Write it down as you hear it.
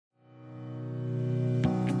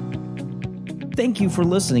Thank you for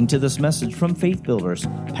listening to this message from Faith Builders.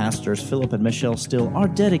 Pastors Philip and Michelle Steele are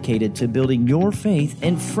dedicated to building your faith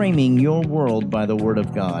and framing your world by the Word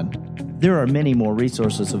of God. There are many more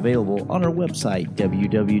resources available on our website,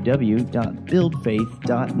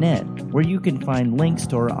 www.buildfaith.net, where you can find links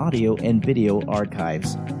to our audio and video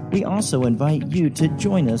archives. We also invite you to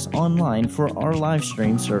join us online for our live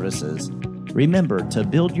stream services. Remember to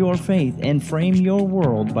build your faith and frame your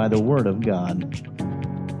world by the Word of God.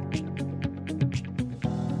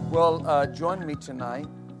 Well, join me tonight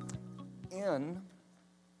in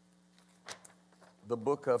the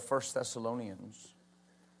book of 1 Thessalonians.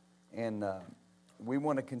 And we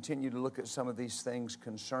want to continue to look at some of these things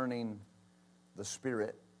concerning the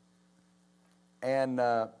Spirit. And,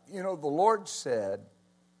 the Lord said,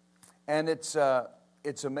 and it's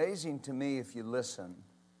amazing to me if you listen.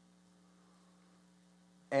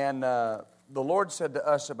 And the Lord said to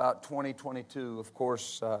us about 2022, of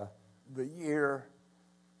course, the year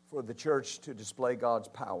for the church to display God's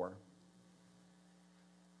power.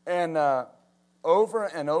 And over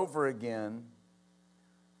and over again,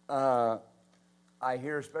 I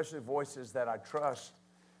hear especially voices that I trust,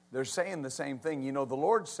 they're saying the same thing. You know, the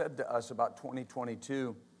Lord said to us about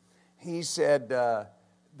 2022, He said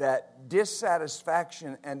that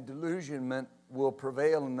dissatisfaction and delusionment will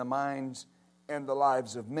prevail in the minds and the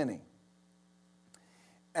lives of many.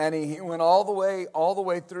 And He went all the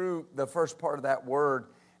way through the first part of that word.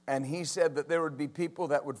 And He said that there would be people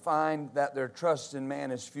that would find that their trust in man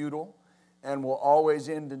is futile and will always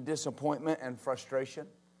end in disappointment and frustration.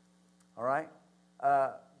 All right?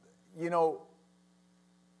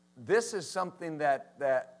 This is something that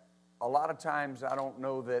a lot of times I don't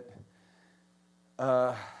know that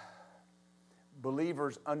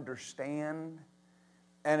believers understand.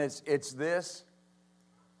 And it's this.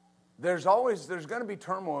 There's going to be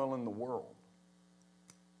turmoil in the world.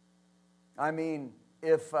 I mean,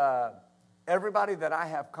 if everybody that I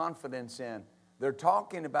have confidence in, they're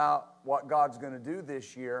talking about what God's going to do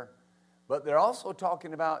this year, but they're also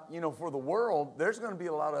talking about, for the world, there's going to be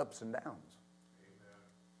a lot of ups and downs.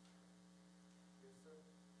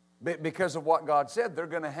 Because of what God said, they're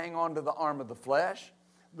going to hang on to the arm of the flesh.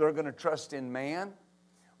 They're going to trust in man,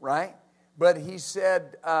 right? But He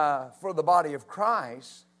said for the body of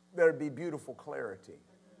Christ, there'd be beautiful clarity.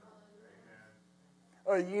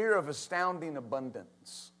 A year of astounding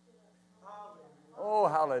abundance. Oh,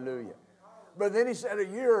 hallelujah. But then He said a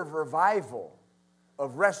year of revival,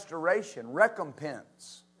 of restoration,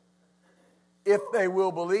 recompense. If they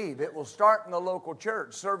will believe. It will start in the local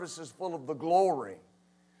church. Services full of the glory.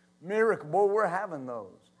 Miracle. Boy, we're having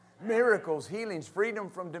those. Miracles, healings, freedom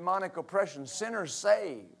from demonic oppression, sinners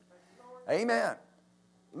saved. Amen.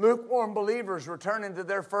 Lukewarm believers returning to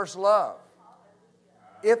their first love.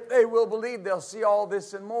 If they will believe, they'll see all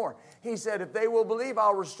this and more. He said, if they will believe,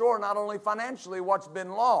 I'll restore not only financially what's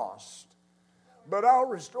been lost, but I'll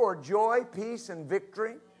restore joy, peace, and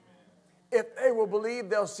victory. If they will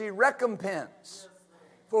believe, they'll see recompense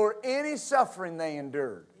for any suffering they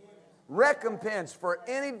endured. Recompense for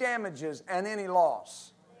any damages and any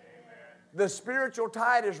loss. The spiritual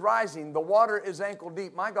tide is rising. The water is ankle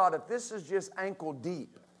deep. My God, if this is just ankle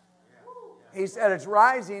deep. He said it's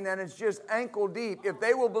rising and it's just ankle deep. If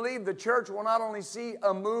they will believe, the church will not only see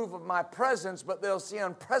a move of my presence, but they'll see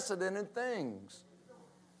unprecedented things.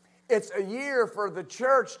 It's a year for the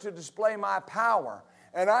church to display my power.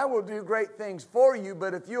 And I will do great things for you,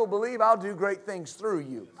 but if you'll believe, I'll do great things through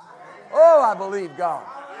you. Oh, I believe God.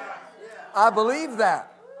 I believe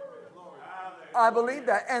that. I believe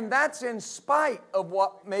that. And that's in spite of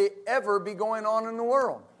what may ever be going on in the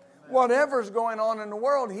world. Whatever's going on in the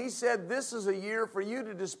world, He said, this is a year for you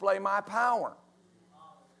to display my power.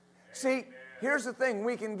 See, here's the thing.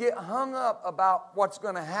 We can get hung up about what's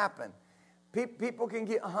going to happen. People can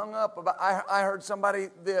get hung up about... I heard somebody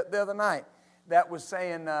the other night that was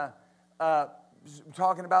saying,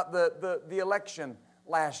 talking about the election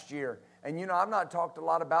last year. And, I've not talked a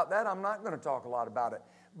lot about that. I'm not going to talk a lot about it.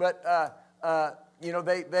 But...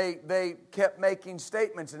 they kept making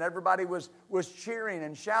statements and everybody was cheering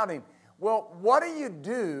and shouting. Well, what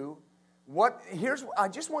do? I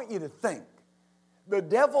just want you to think. The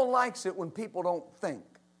devil likes it when people don't think.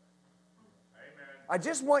 Amen. I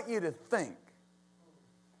just want you to think.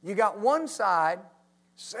 You got one side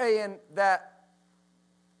saying that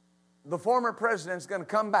the former president's going to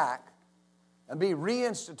come back and be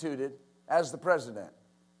reinstituted as the president.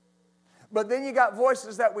 But then you got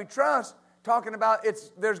voices that we trust talking about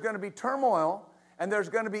there's going to be turmoil and there's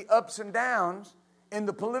going to be ups and downs in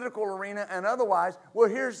the political arena and otherwise. Well,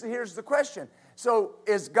 here's the question. So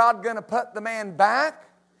is God going to put the man back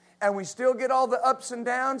and we still get all the ups and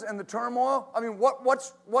downs and the turmoil? I mean,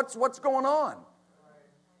 what's going on?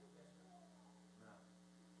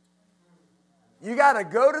 You got to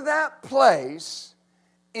go to that place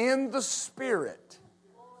in the Spirit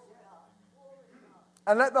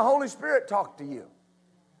and let the Holy Spirit talk to you.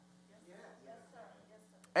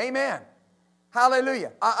 Amen.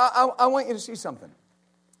 Hallelujah. I want you to see something.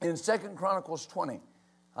 In 2 Chronicles 20,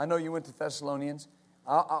 I know you went to Thessalonians.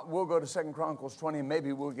 We'll go to 2 Chronicles 20 and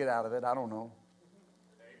maybe we'll get out of it. I don't know.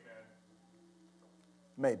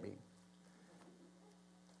 Amen. Maybe.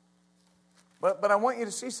 But I want you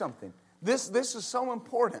to see something. This is so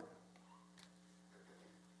important.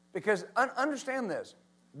 Because understand this.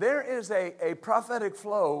 There is a prophetic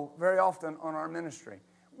flow very often on our ministry.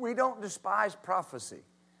 We don't despise prophecy.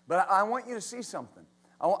 But I want you to see something.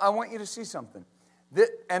 I want you to see something.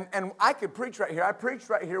 And I could preach right here. I preached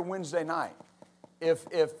right here Wednesday night. If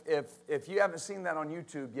you haven't seen that on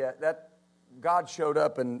YouTube yet, that God showed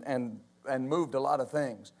up and moved a lot of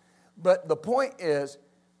things. But the point is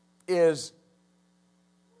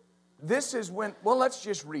this is when, well, let's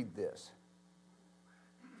just read this.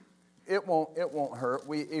 It won't hurt.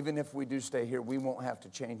 Even if we do stay here, we won't have to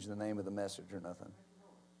change the name of the message or nothing.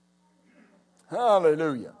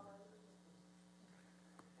 Hallelujah.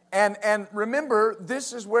 And remember,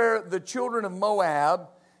 this is where the children of Moab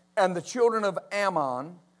and the children of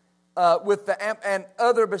Ammon and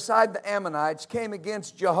other beside the Ammonites came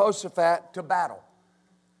against Jehoshaphat to battle.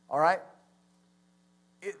 All right?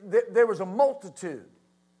 There was a multitude.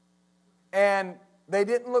 And they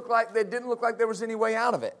didn't look like there was any way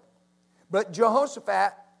out of it. But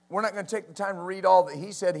Jehoshaphat, we're not going to take the time to read all that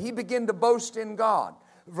he said. He began to boast in God.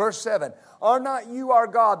 Verse 7, are not you our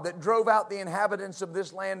God that drove out the inhabitants of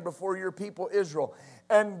this land before your people Israel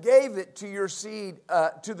and gave it to your seed,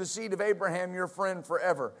 to the seed of Abraham, your friend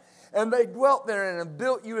forever? And they dwelt therein and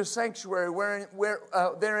built you a sanctuary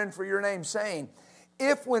therein for your name, saying,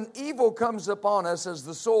 if when evil comes upon us as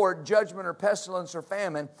the sword, judgment or pestilence or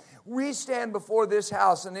famine, we stand before this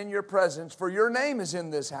house and in your presence, for your name is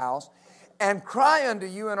in this house, and cry unto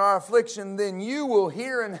you in our affliction, then you will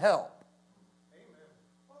hear and help.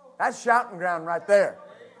 That's shouting ground right there.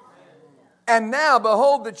 And now,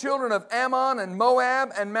 behold, the children of Ammon and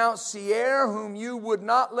Moab and Mount Seir, whom you would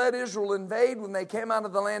not let Israel invade when they came out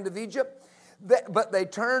of the land of Egypt, but they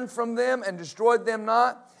turned from them and destroyed them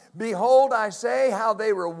not. Behold, I say, how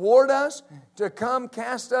they reward us to come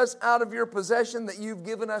cast us out of your possession that you've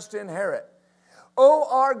given us to inherit. O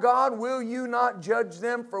our God, will you not judge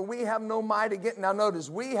them? For we have no might against... Now notice,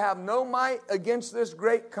 we have no might against this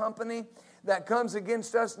great company that comes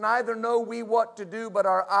against us, neither know we what to do, but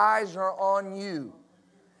our eyes are on you.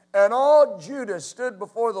 And all Judah stood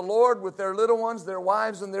before the Lord with their little ones, their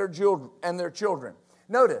wives, and their children.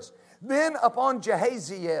 Notice, then upon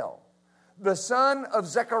Jehaziel, the son of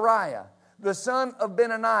Zechariah, the son of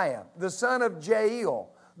Benaniah, the son of Jael,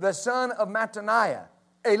 the son of Mattaniah,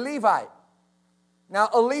 a Levite. Now,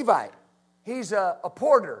 a Levite, he's a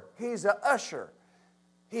porter, he's an usher.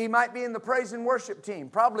 He might be in the praise and worship team,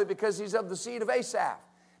 probably because he's of the seed of Asaph.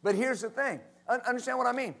 But here's the thing. Understand what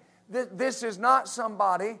I mean? This is not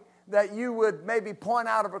somebody that you would maybe point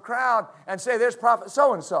out of a crowd and say, there's prophet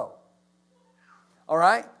so-and-so. All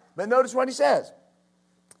right? But notice what he says.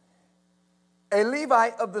 A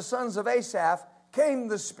Levite of the sons of Asaph came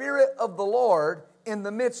the Spirit of the Lord in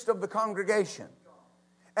the midst of the congregation.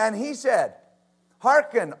 And he said,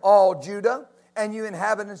 hearken, all Judah, and you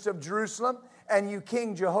inhabitants of Jerusalem, and you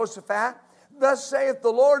King Jehoshaphat, thus saith the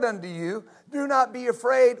Lord unto you, do not be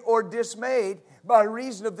afraid or dismayed by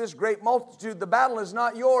reason of this great multitude. The battle is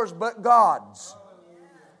not yours, but God's.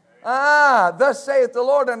 Thus saith the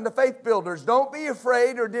Lord unto faith builders, don't be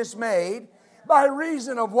afraid or dismayed by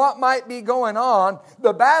reason of what might be going on.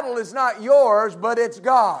 The battle is not yours, but it's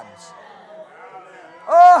God's.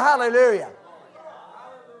 Oh, hallelujah.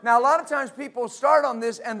 Now, a lot of times people start on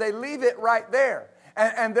this and they leave it right there.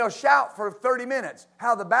 And they'll shout for 30 minutes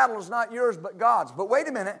how the battle is not yours but God's. But wait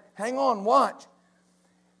a minute. Hang on. Watch.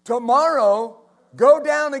 Tomorrow, go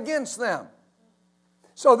down against them.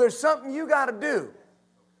 So there's something you got to do.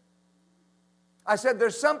 I said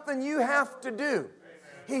there's something you have to do.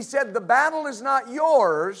 He said the battle is not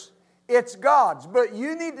yours, it's God's. But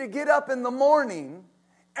you need to get up in the morning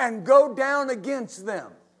and go down against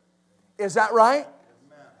them. Is that right?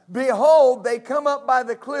 Behold, they come up by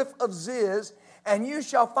the cliff of Ziz, and you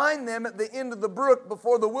shall find them at the end of the brook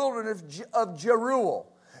before the wilderness of Jeruel.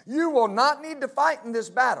 You will not need to fight in this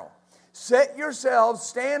battle. Set yourselves,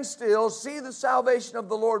 stand still, see the salvation of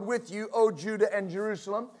the Lord with you, O Judah and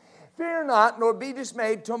Jerusalem. Fear not, nor be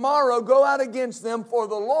dismayed. Tomorrow go out against them, for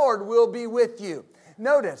the Lord will be with you.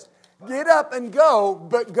 Notice, get up and go,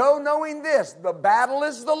 but go knowing this, the battle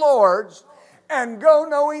is the Lord's, and go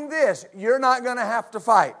knowing this, you're not going to have to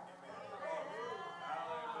fight.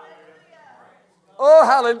 Oh,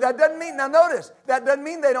 hallelujah. That doesn't mean, now notice, that doesn't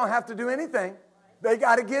mean they don't have to do anything. They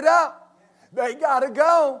got to get up. They got to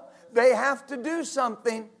go. They have to do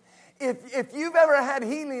something. If you've ever had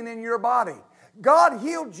healing in your body, God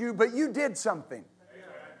healed you, but you did something.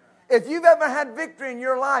 If you've ever had victory in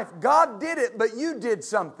your life, God did it, but you did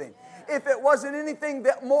something. If it wasn't anything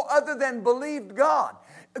that more other than believed God,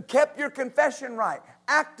 kept your confession right,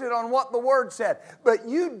 acted on what the Word said, but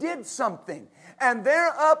you did something. And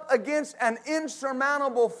they're up against an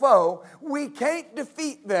insurmountable foe. We can't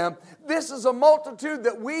defeat them. This is a multitude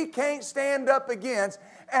that we can't stand up against.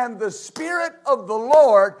 And the Spirit of the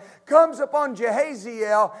Lord comes upon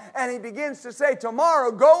Jehaziel, and he begins to say, tomorrow,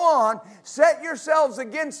 go on, set yourselves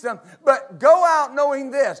against them, but go out knowing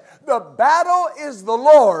this, the battle is the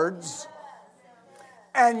Lord's,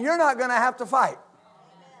 and you're not going to have to fight.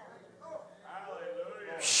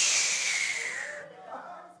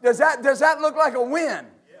 Does that look like a win?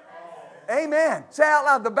 Amen. Say out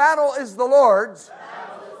loud, the battle is the Lord's,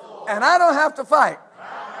 and I don't have to fight.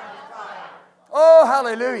 Oh,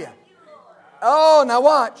 hallelujah. Oh, now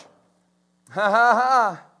watch. Ha ha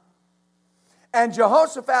ha. And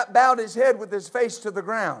Jehoshaphat bowed his head with his face to the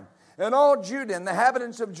ground. And all Judah and the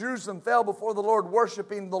inhabitants of Jerusalem fell before the Lord,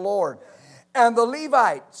 worshiping the Lord. And the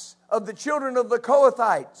Levites of the children of the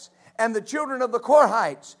Kohathites and the children of the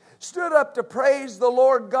Korhites stood up to praise the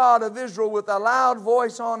Lord God of Israel with a loud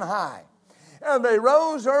voice on high. And they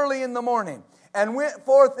rose early in the morning and went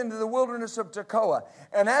forth into the wilderness of Tekoa.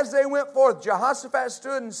 And as they went forth, Jehoshaphat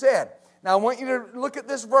stood and said, now I want you to look at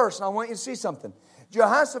this verse and I want you to see something.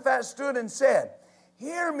 Jehoshaphat stood and said,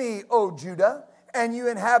 hear me, O Judah, and you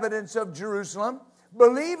inhabitants of Jerusalem.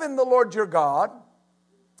 Believe in the Lord your God,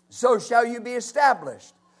 so shall you be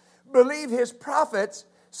established. Believe his prophets,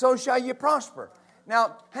 so shall you prosper.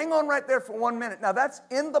 Now, hang on right there for 1 minute. Now, that's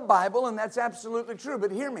in the Bible, and that's absolutely true.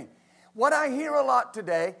 But hear me. What I hear a lot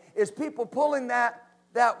today is people pulling that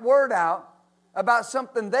word out about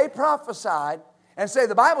something they prophesied and say,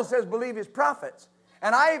 the Bible says believe his prophets.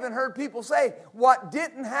 And I even heard people say, what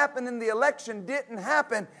didn't happen in the election didn't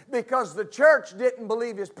happen because the church didn't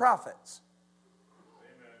believe his prophets.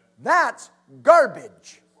 Amen. That's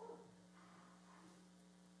garbage.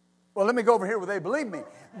 Well, let me go over here where they believe me.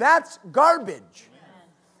 That's garbage.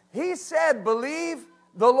 He said, believe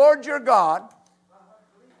the Lord your God,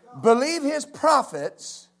 believe his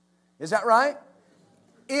prophets, is that right?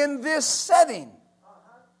 In this setting.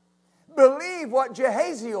 Believe what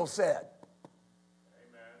Jehaziel said.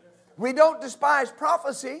 We don't despise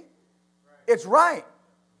prophecy. It's right.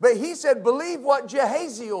 But he said, believe what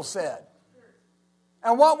Jehaziel said.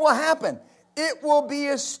 And what will happen? It will be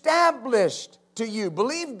established to you.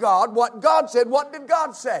 Believe God, what God said. What did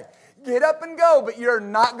God say? Get up and go, but you're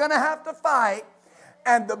not going to have to fight.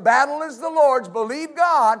 And the battle is the Lord's. Believe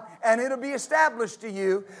God, and it'll be established to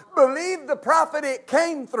you. Believe the prophet it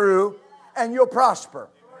came through, and you'll prosper.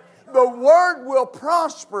 The word will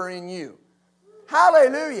prosper in you.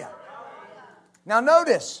 Hallelujah. Now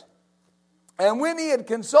notice, and when he had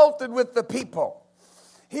consulted with the people,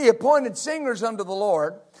 he appointed singers unto the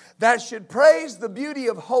Lord that should praise the beauty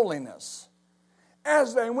of holiness,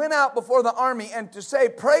 as they went out before the army, and to say,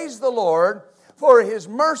 praise the Lord, for his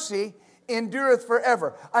mercy endureth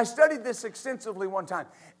forever. I studied this extensively one time.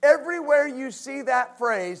 Everywhere you see that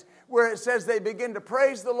phrase where it says they begin to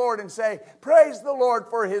praise the Lord and say, praise the Lord,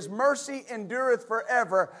 for his mercy endureth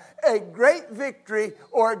forever, a great victory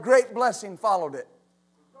or a great blessing followed it.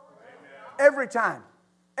 Every time.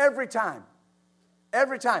 Every time.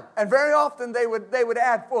 Every time. And very often they would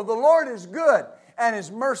add, for the Lord is good, and his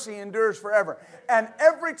mercy endures forever. And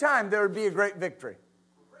every time there would be a great victory.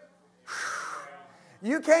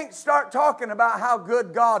 You can't start talking about how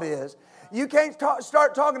good God is. You can't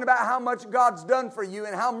start talking about how much God's done for you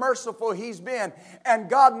and how merciful he's been, and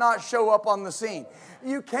God not show up on the scene.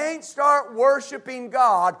 You can't start worshiping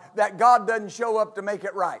God that God doesn't show up to make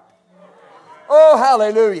it right. Oh,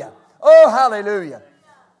 hallelujah. Oh, hallelujah.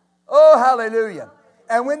 Oh, hallelujah.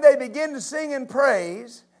 And when they begin to sing and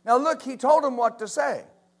praise, now look, he told them what to say.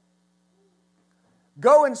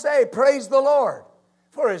 Go and say, praise the Lord,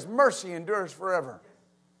 for his mercy endures forever.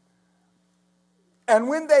 And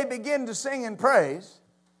when they begin to sing and praise,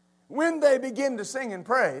 when they begin to sing and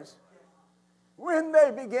praise, when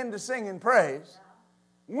they begin to sing and praise,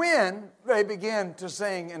 when they begin to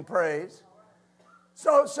sing and praise,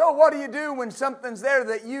 So what do you do when something's there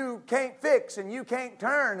that you can't fix and you can't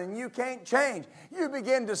turn and you can't change? You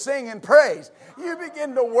begin to sing and praise. You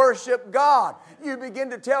begin to worship God. You begin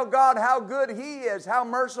to tell God how good He is, how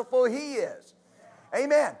merciful He is.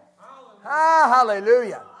 Amen.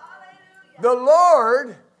 Hallelujah. The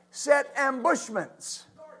Lord set ambushments.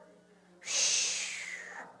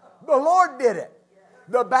 The Lord did it.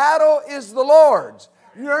 The battle is the Lord's.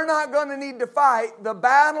 You're not going to need to fight. The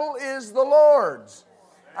battle is the Lord's.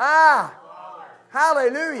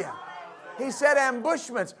 Hallelujah. He said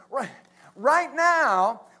ambushments. Right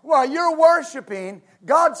now, while you're worshiping,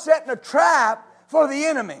 God's setting a trap for the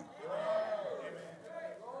enemy.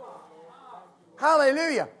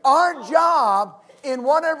 Hallelujah. Our job in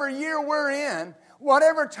whatever year we're in,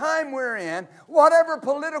 whatever time we're in, whatever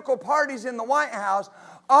political party's in the White House,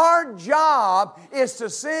 our job is to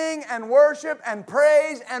sing and worship and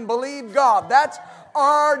praise and believe God. That's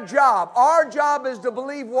our job. Our job is to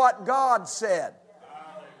believe what God said.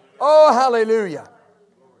 Oh, hallelujah.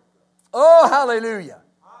 Oh, hallelujah.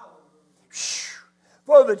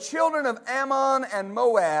 For the children of Ammon and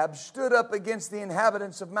Moab stood up against the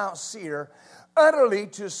inhabitants of Mount Seir, utterly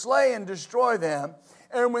to slay and destroy them.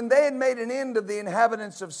 And when they had made an end of the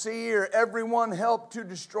inhabitants of Seir, everyone helped to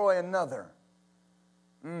destroy another.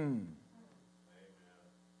 The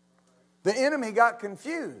enemy got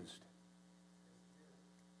confused.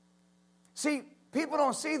 See, people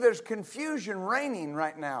don't see there's confusion reigning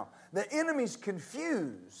right now. The enemy's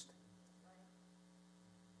confused.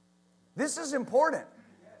 This is important.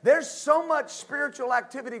 There's so much spiritual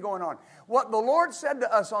activity going on. What the Lord said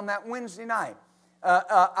to us on that Wednesday night,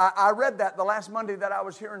 I read that the last Monday that I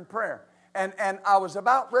was here in prayer. And I was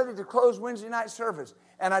about ready to close Wednesday night service.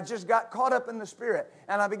 And I just got caught up in the Spirit.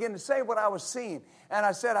 And I began to say what I was seeing. And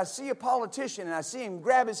I said, I see a politician and I see him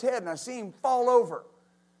grab his head and I see him fall over.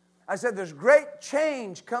 I said, there's great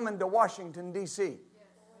change coming to Washington, D.C.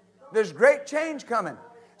 There's great change coming.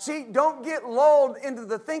 See, don't get lulled into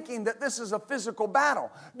the thinking that this is a physical battle.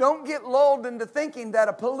 Don't get lulled into thinking that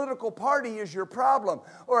a political party is your problem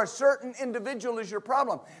or a certain individual is your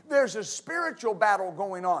problem. There's a spiritual battle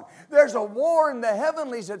going on. There's a war in the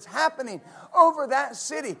heavenlies that's happening over that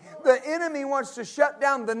city. The enemy wants to shut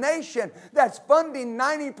down the nation that's funding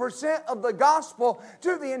 90% of the gospel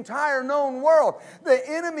to the entire known world. The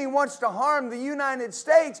enemy wants to harm the United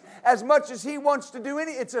States as much as he wants to do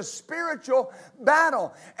anything. It's a spiritual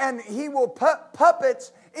battle. And he will put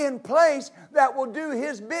puppets in place that will do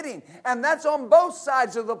his bidding. And that's on both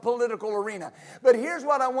sides of the political arena. But here's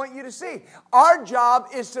what I want you to see. Our job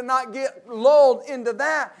is to not get lulled into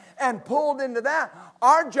that and pulled into that.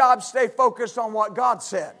 Our job stay focused on what God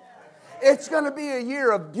said. It's going to be a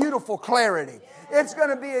year of beautiful clarity. It's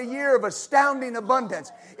going to be a year of astounding abundance.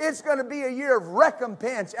 It's going to be a year of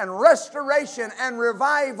recompense and restoration and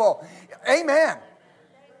revival. Amen.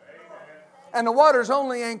 And the water's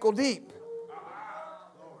only ankle deep.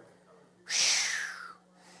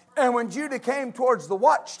 And when Judah came towards the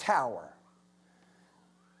watchtower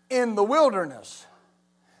in the wilderness,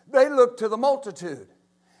 they looked to the multitude,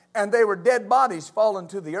 and they were dead bodies fallen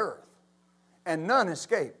to the earth, and none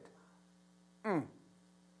escaped. Now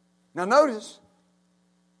notice,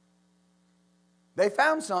 they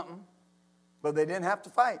found something, but they didn't have to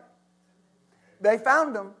fight. They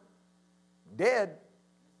found them dead.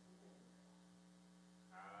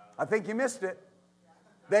 I think you missed it.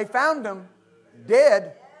 They found them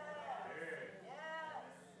dead.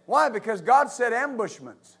 Why? Because God said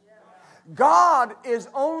ambushments. God is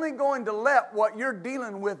only going to let what you're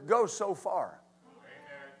dealing with go so far.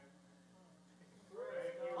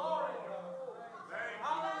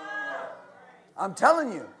 I'm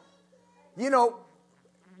telling you. You know,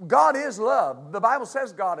 God is love. The Bible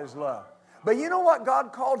says God is love. But you know what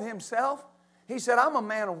God called Himself? He said, I'm a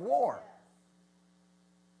man of war.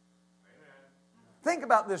 Think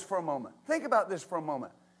about this for a moment. Think about this for a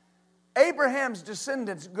moment. Abraham's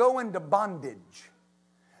descendants go into bondage.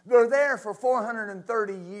 They're there for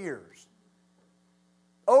 430 years.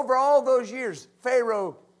 Over all those years,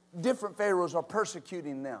 different pharaohs are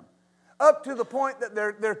persecuting them. Up to the point that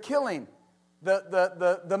they're killing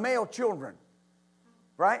the male children.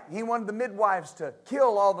 Right? He wanted the midwives to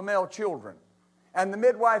kill all the male children. And the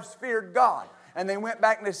midwives feared God. And they went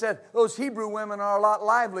back and they said, those Hebrew women are a lot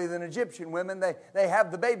livelier than Egyptian women. They have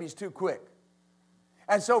the babies too quick.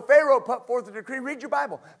 And so Pharaoh put forth a decree. Read your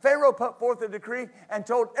Bible. Pharaoh put forth a decree and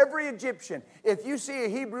told every Egyptian, if you see a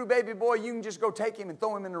Hebrew baby boy, you can just go take him and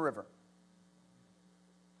throw him in the river.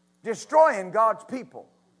 Destroying God's people.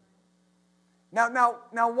 Now,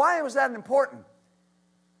 why was that important?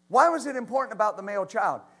 Why was it important about the male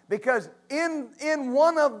child? Because in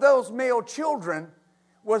one of those male children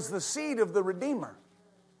was the seed of the Redeemer.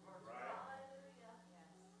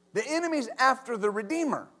 The enemy's after the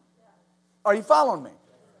Redeemer. Are you following me?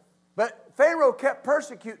 But Pharaoh kept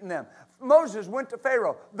persecuting them. Moses went to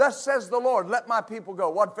Pharaoh. Thus says the Lord, let my people go.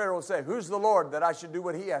 What did Pharaoh say? Who's the Lord that I should do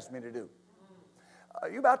what he asked me to do?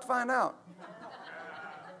 You're about to find out.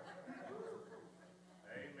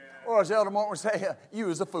 Amen. Or as Elder Morton would say, you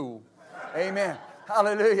is a fool. Amen.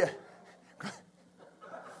 Hallelujah.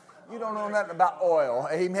 You don't know nothing about oil.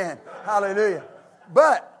 Amen. Hallelujah.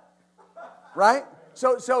 But, right?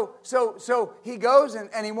 So he goes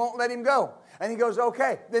and he won't let him go. And he goes,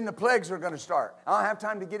 okay, then the plagues are going to start. I don't have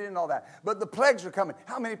time to get into all that. But the plagues are coming.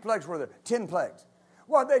 How many plagues were there? 10 plagues.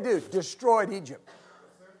 What did they do? Destroyed Egypt.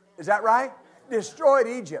 Is that right? Destroyed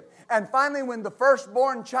Egypt. And finally, when the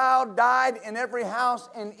firstborn child died in every house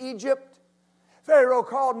in Egypt, Pharaoh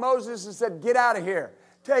called Moses and said, get out of here.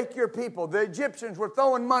 Take your people. The Egyptians were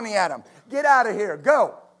throwing money at him. Get out of here.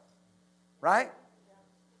 Go. Right?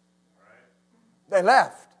 They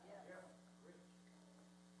left.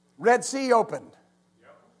 Red Sea opened.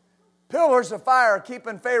 Pillars of fire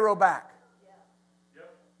keeping Pharaoh back.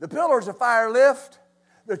 The pillars of fire lift.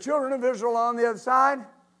 The children of Israel on the other side.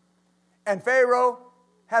 And Pharaoh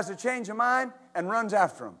has a change of mind and runs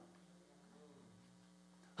after him.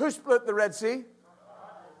 Who split the Red Sea?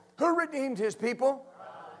 Who redeemed his people?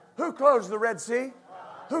 Who closed the Red Sea?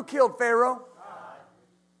 Who killed Pharaoh?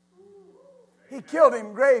 He killed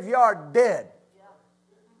him graveyard dead.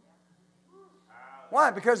 Why?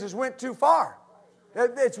 Because it went too far.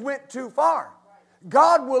 It's went too far.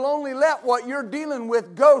 God will only let what you're dealing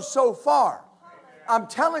with go so far. I'm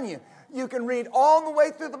telling you, you can read all the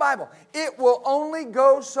way through the Bible. It will only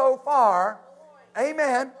go so far.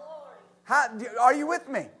 Amen. Are you with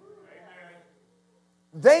me?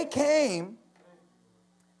 They came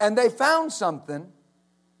and they found something.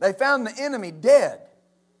 They found the enemy dead.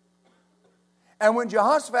 And when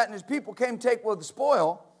Jehoshaphat and his people came to take the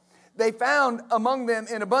spoil, they found among them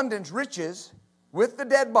in abundance riches with the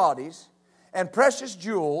dead bodies and precious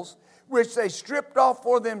jewels, which they stripped off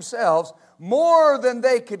for themselves, more than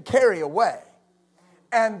they could carry away.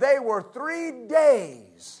 And they were 3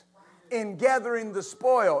 days in gathering the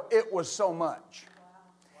spoil. It was so much.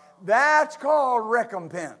 That's called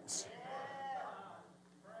recompense.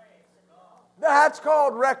 That's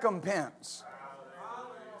called recompense.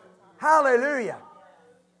 Hallelujah.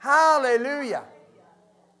 Hallelujah.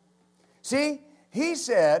 See, he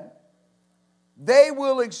said they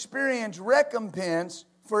will experience recompense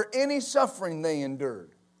for any suffering they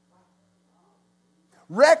endured.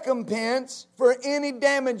 Recompense for any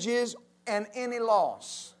damages and any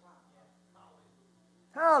loss.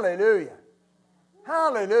 Hallelujah.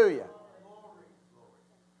 Hallelujah.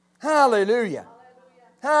 Hallelujah.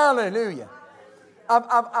 Hallelujah.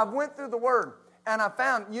 I've went through the Word and I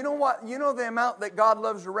found, you know what? You know the amount that God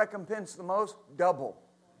loves to recompense the most? Double.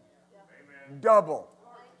 Double.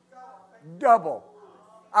 Double.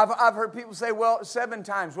 I've heard people say, well, 7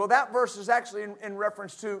 times. Well, that verse is actually in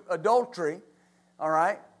reference to adultery, all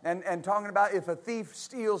right? And talking about if a thief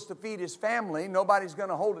steals to feed his family, nobody's going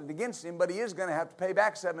to hold it against him, but he is going to have to pay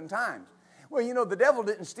back 7 times. Well, you know, the devil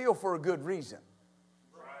didn't steal for a good reason.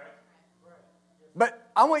 But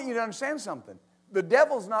I want you to understand something. The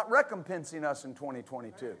devil's not recompensing us in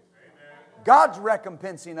 2022. God's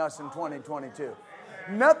recompensing us in 2022.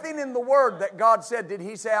 Nothing in the Word that God said did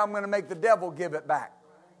He say, I'm going to make the devil give it back.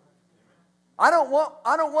 I don't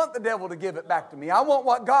want the devil to give it back to me. I want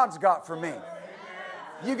what God's got for me.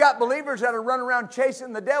 You got believers that are running around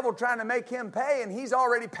chasing the devil trying to make him pay, and he's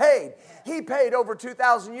already paid. He paid over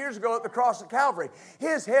 2,000 years ago at the cross of Calvary.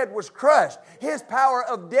 His head was crushed. His power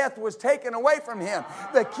of death was taken away from him.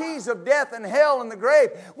 The keys of death and hell and the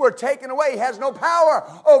grave were taken away. He has no power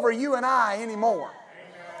over you and I anymore.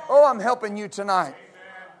 Oh, I'm helping you tonight.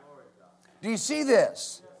 Do you see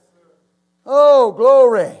this? Oh,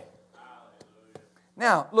 glory.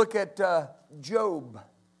 Now, look at Job.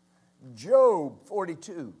 Job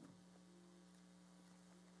 42.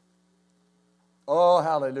 Oh,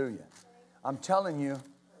 hallelujah. I'm telling you,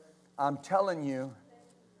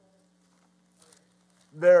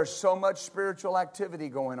 there's so much spiritual activity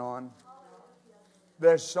going on.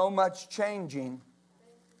 There's so much changing.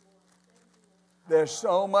 There's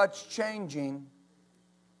so much changing.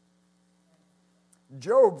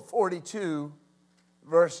 Job 42,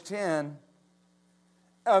 verse 10.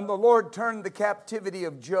 And the Lord turned the captivity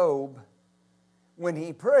of Job when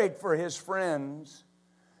he prayed for his friends.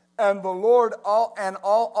 And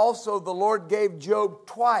also the Lord gave Job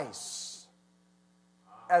twice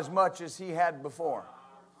as much as he had before.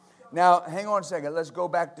 Now, hang on a second. Let's go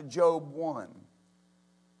back to Job 1.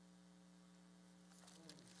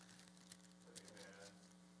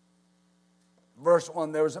 Verse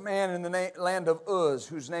 1, there was a man in the land of Uz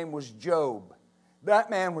whose name was Job. That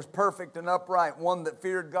man was perfect and upright, one that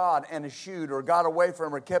feared God and eschewed or got away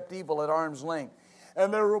from or kept evil at arm's length.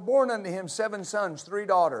 And there were born unto him 7 sons, 3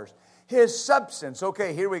 daughters. His substance,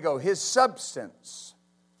 okay, here we go. His substance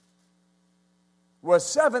was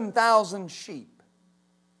 7,000 sheep,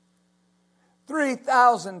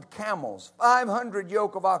 3,000 camels, 500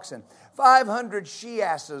 yoke of oxen, 500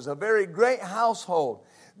 she-asses, a very great household.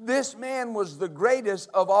 This man was the greatest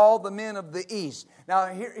of all the men of the east. Now,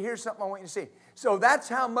 here's something I want you to see. So that's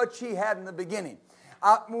how much he had in the beginning.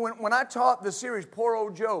 When I taught the series, Poor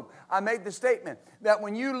Old Job, I made the statement that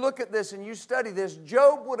when you look at this and you study this,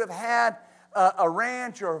 Job would have had a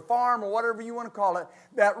ranch or a farm or whatever you want to call it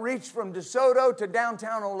that reached from DeSoto to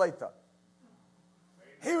downtown Olathe.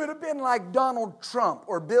 He would have been like Donald Trump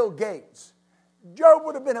or Bill Gates. Job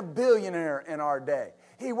would have been a billionaire in our day.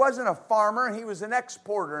 He wasn't a farmer, he was an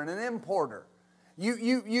exporter and an importer.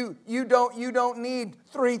 You don't need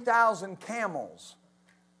 3,000 camels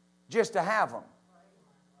just to have them.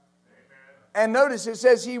 And notice it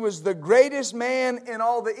says he was the greatest man in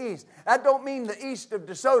all the East. That don't mean the east of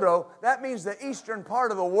DeSoto. That means the eastern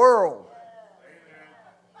part of the world.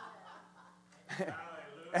 Amen.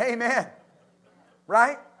 Amen.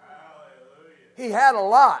 Right? He had a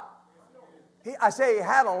lot. I say he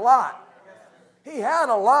had a lot. He had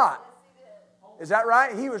a lot. Is that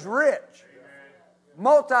right? He was rich.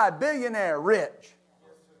 Multi-billionaire rich.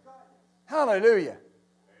 Hallelujah.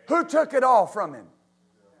 Who took it all from him?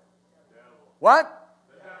 What?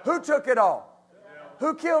 Who took it all?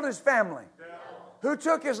 Who killed his family? Who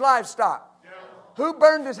took his livestock? Who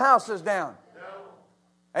burned his houses down?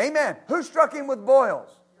 Amen. Who struck him with boils?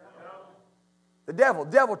 The devil.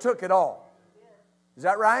 Devil took it all. Is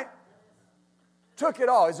that right? Took it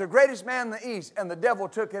all. He's the greatest man in the East, and the devil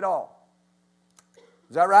took it all.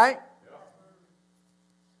 Is that right?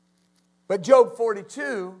 But Job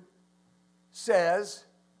 42 says,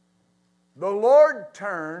 the Lord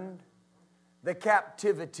turned the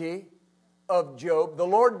captivity of Job. The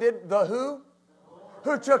Lord did the who?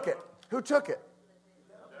 Who took it? Who took it?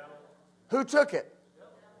 Who took it?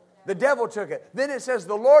 The devil took it. Then it says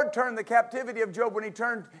the Lord turned the captivity of Job when he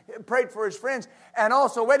prayed for his friends. And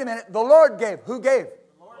also, wait a minute, the Lord gave. Who gave?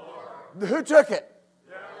 Who took it?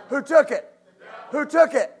 Who took it? Who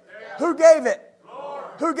took it? Who gave it?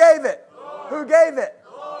 Who gave it? Who gave it?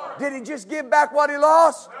 Did he just give back what he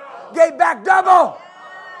lost? Gave back double.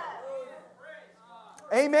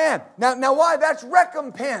 Amen. Now why? That's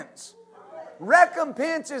recompense.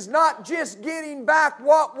 Recompense is not just getting back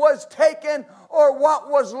what was taken or what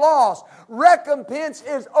was lost. Recompense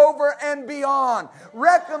is over and beyond.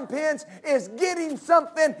 Recompense is getting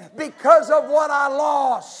something because of what I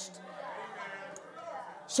lost.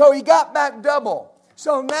 So he got back double.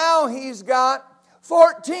 So now he's got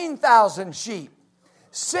 14,000 sheep,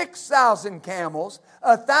 6,000 camels,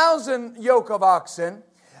 1,000 yoke of oxen,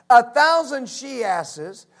 1,000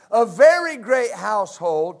 she-asses, a very great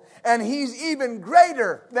household, and he's even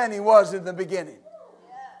greater than he was in the beginning.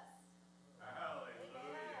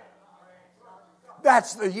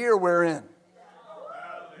 That's the year we're in.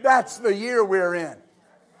 That's the year we're in.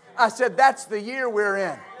 I said, that's the year we're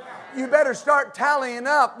in. You better start tallying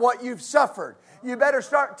up what you've suffered. You better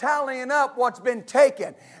start tallying up what's been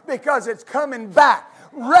taken, because it's coming back.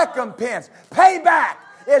 Recompense, payback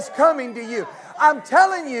is coming to you. I'm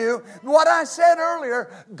telling you what I said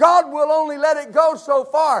earlier, God will only let it go so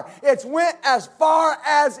far. It's went as far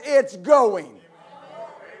as it's going.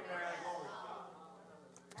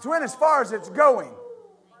 It's went as far as it's going.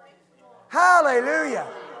 Hallelujah.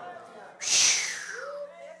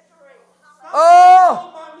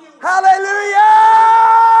 Oh, hallelujah.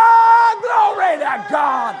 Glory to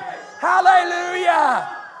God.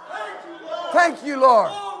 Hallelujah. Thank you,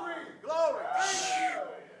 Lord.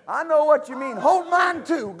 I know what you mean. Hold mine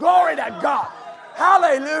too. Glory to God.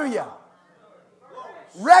 Hallelujah.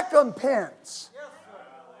 Recompense.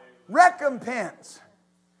 Recompense.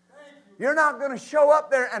 You're not going to show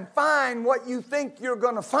up there and find what you think you're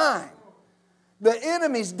going to find. The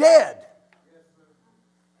enemy's dead.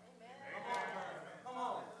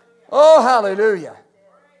 Oh, hallelujah.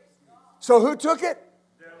 So who took it?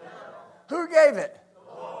 Who gave it?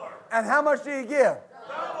 And how much did he give?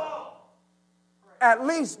 At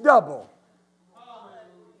least double.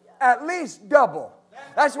 At least double.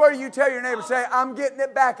 That's where you tell your neighbor, say, I'm getting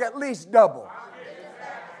it back at least double.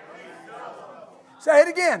 Say it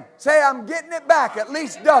again. Say, I'm getting it back at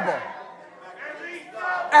least double.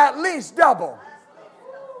 At least double.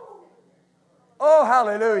 Oh,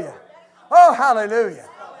 hallelujah. Oh, hallelujah.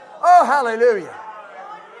 Oh, hallelujah.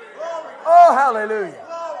 Oh, hallelujah.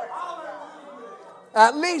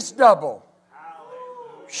 At least double.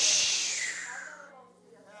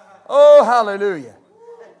 Oh, hallelujah.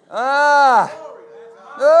 Ah.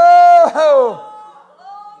 Oh.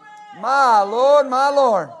 My Lord, my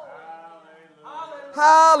Lord.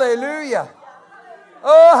 Hallelujah.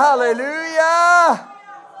 Oh, hallelujah.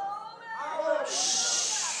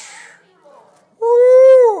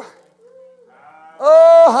 Woo.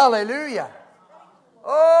 Oh, hallelujah.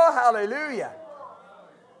 Oh, hallelujah.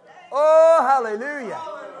 Oh, hallelujah.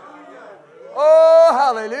 Oh,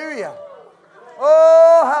 hallelujah.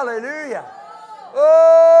 Oh, hallelujah.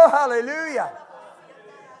 Oh, hallelujah.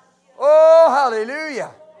 Oh,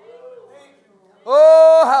 hallelujah.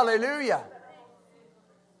 Oh, hallelujah.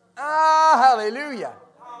 Ah, hallelujah.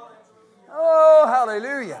 Oh,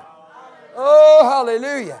 hallelujah. Oh,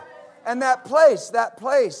 hallelujah. And that place,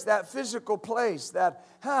 that physical place, that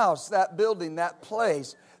house, that building, that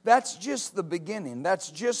place, that's just the beginning. That's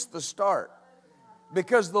just the start.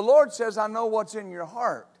 Because the Lord says, I know what's in your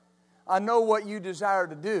heart. I know what you desire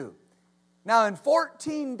to do. Now in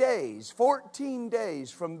 14 days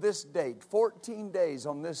from this date, 14 days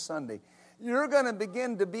on this Sunday, you're going to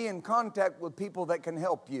begin to be in contact with people that can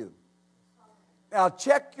help you. Now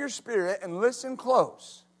check your spirit and listen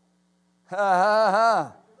close. Ha ha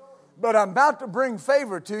ha. But I'm about to bring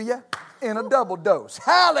favor to you in a double dose.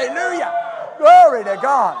 Hallelujah. Glory to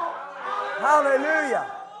God.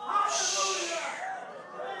 Hallelujah.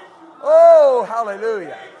 Oh,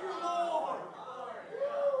 hallelujah.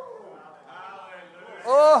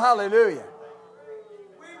 Oh, hallelujah.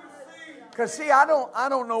 Because see, I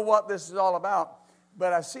don't know what this is all about,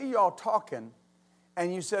 but I see y'all talking,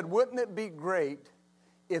 and you said, wouldn't it be great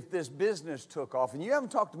if this business took off? And you haven't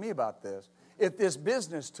talked to me about this. If this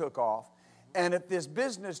business took off, and if this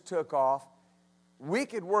business took off, we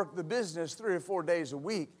could work the business 3 or 4 days a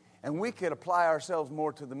week, and we could apply ourselves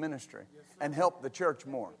more to the ministry and help the church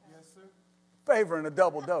more. Favor in a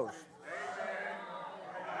double dose.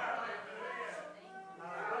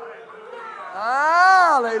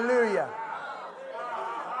 Hallelujah.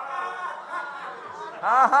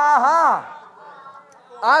 Ha ha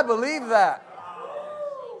ha. I believe that.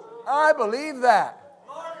 I believe that.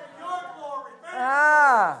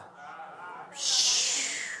 Ah.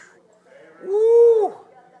 Woo.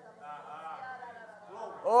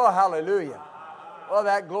 Oh, hallelujah. Well,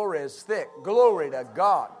 that glory is thick. Glory to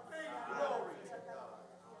God.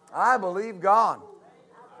 I believe God.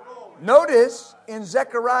 Notice in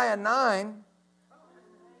Zechariah 9,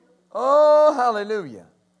 oh, hallelujah.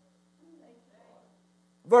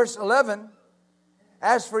 Verse 11,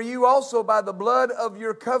 as for you also by the blood of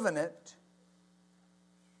your covenant,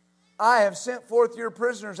 I have sent forth your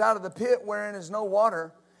prisoners out of the pit wherein is no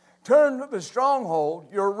water. Turn to the stronghold,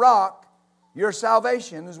 your rock, your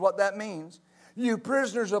salvation is what that means. You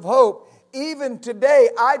prisoners of hope, even today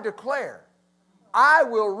I declare, I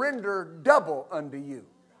will render double unto you.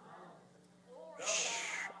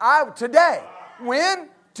 Today. When?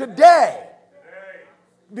 Today.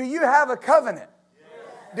 Do you have a covenant?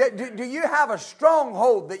 Do you have a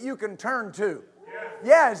stronghold that you can turn to?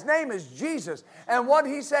 Yeah, His name is Jesus. And what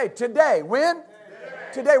did He say? Today. When?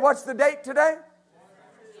 Today. What's the date today?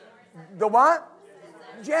 The what?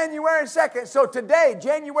 January 2nd. So today,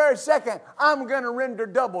 January 2nd, I'm going to render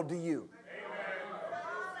double to you.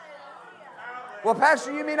 Well,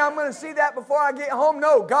 Pastor, you mean I'm going to see that before I get home?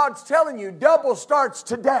 No, God's telling you, double starts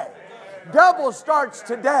today. Double starts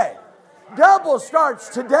today. Double starts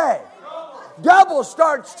today. Double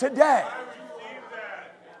starts today.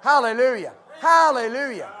 Hallelujah.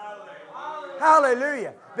 Hallelujah.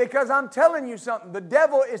 Hallelujah. Because I'm telling you something, the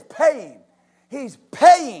devil is paying. He's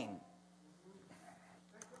paying.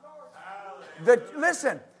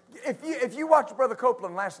 Listen, if you watched Brother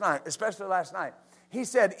Copeland last night, especially last night, he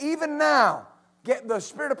said, even now, the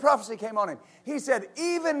spirit of prophecy came on him. He said,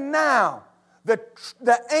 even now,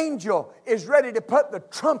 the angel is ready to put the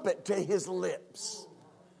trumpet to his lips.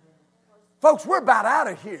 Folks, we're about out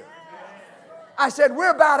of here. I said, we're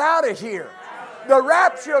about out of here. The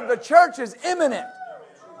rapture of the church is imminent.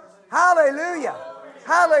 Hallelujah.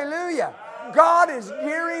 Hallelujah. God is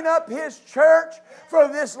gearing up His church for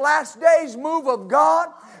this last days move of God.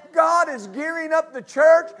 God is gearing up the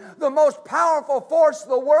church, the most powerful force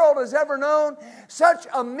the world has ever known. Such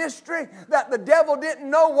a mystery that the devil didn't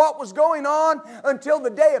know what was going on until the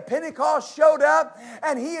day of Pentecost showed up.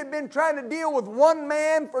 And he had been trying to deal with one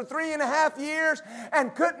man for 3.5 years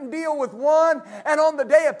and couldn't deal with one. And on the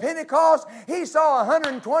day of Pentecost, he saw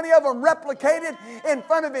 120 of them replicated in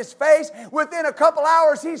front of his face. Within a couple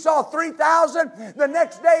hours, he saw 3,000. The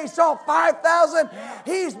next day, he saw 5,000.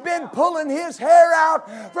 He's been pulling his hair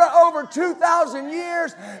out for for over 2,000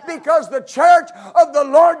 years because the church of the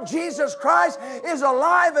Lord Jesus Christ is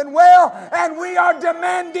alive and well, and we are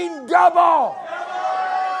demanding double.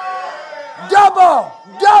 Double.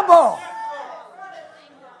 Double.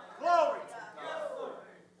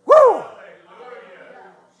 Woo!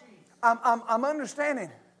 I'm understanding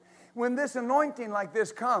when this anointing like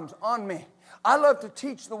this comes on me. I love to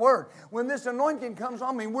teach the Word. When this anointing comes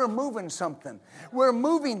on me, we're moving something. We're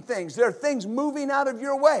moving things. There are things moving out of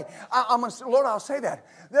your way. Lord, I'll say that.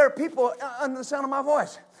 There are people under the sound of my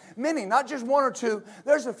voice. Many, not just one or two.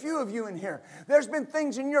 There's a few of you in here. There's been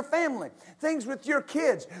things in your family, things with your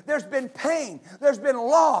kids. There's been pain. There's been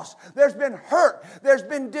loss. There's been hurt. There's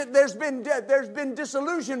been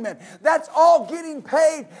disillusionment. That's all getting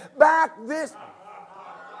paid back this.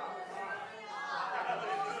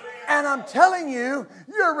 And I'm telling you,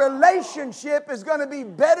 your relationship is going to be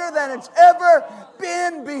better than it's ever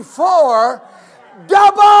been before.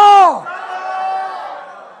 Double!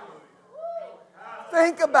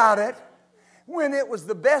 Think about it when it was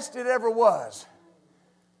the best it ever was,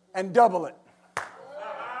 and double it.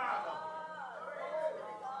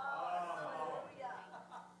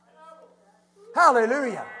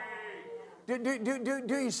 Hallelujah.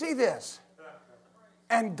 Do you see this?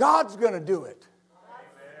 And God's going to do it.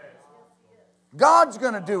 God's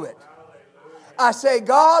going to do it. I say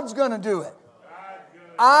God's going to do it.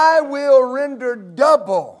 I will render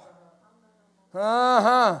double.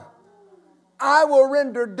 I will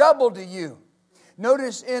render double to you.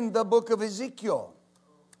 Notice in the book of Ezekiel.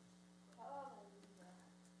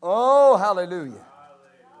 Oh, hallelujah.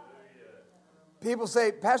 People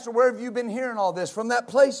say, Pastor, where have you been hearing all this? From that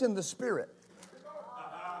place in the Spirit.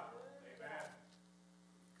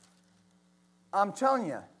 I'm telling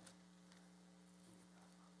you.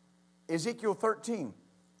 Ezekiel 13.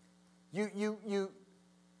 You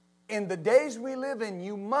in the days we live in,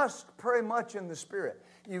 you must pray much in the Spirit.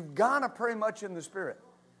 You've got to pray much in the Spirit.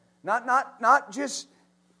 Not just,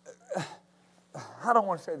 I don't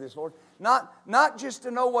want to say this, Lord. Not just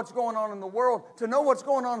to know what's going on in the world, to know what's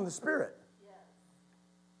going on in the Spirit.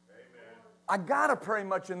 I got to pray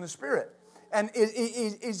much in the Spirit. And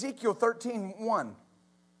Ezekiel 13:1.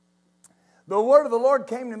 The word of the Lord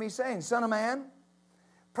came to me saying, Son of man,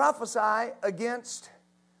 prophesy against...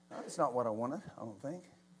 No, that's not what I wanted, I don't think.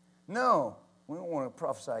 No, we don't want to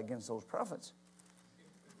prophesy against those prophets.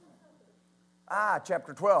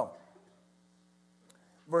 Chapter 12,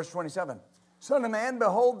 verse 27. Son of man,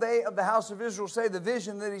 behold, they of the house of Israel say the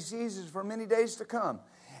vision that he sees is for many days to come.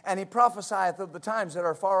 And he prophesieth of the times that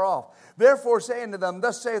are far off. Therefore say unto them,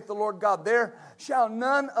 Thus saith the Lord God, there shall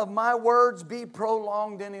none of my words be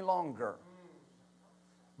prolonged any longer.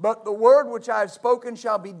 But the word which I have spoken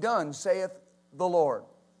shall be done, saith the Lord.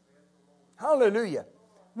 Hallelujah.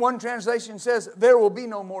 One translation says, there will be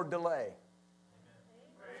no more delay.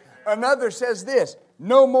 Another says this,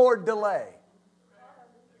 no more delay.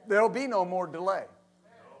 There'll be no more delay.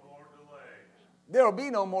 There'll be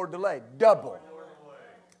no more delay. Double.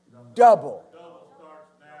 Double.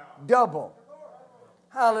 Double.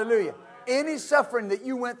 Hallelujah. Any suffering that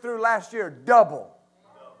you went through last year, double.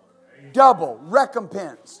 Double.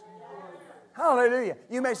 Recompense. Hallelujah.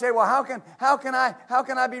 You may say, well, how can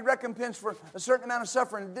I be recompensed for a certain amount of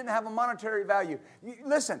suffering that didn't have a monetary value?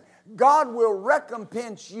 Listen, God will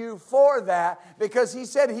recompense you for that because He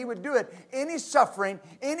said He would do it. Any suffering,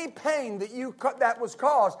 any pain that was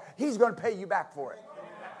caused, He's going to pay you back for it.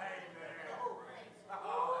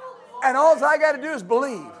 And all I got to do is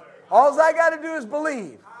believe. All I got to do is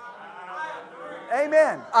believe.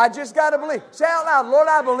 Amen. I just got to believe. Say out loud, Lord,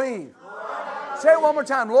 I believe. Say it one more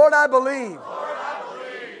time. Lord, I believe.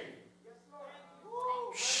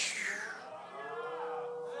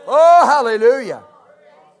 Oh, hallelujah.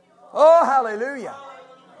 Oh, hallelujah.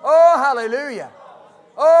 Oh, hallelujah.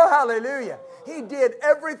 Oh, hallelujah. He did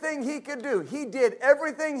everything He could do. He did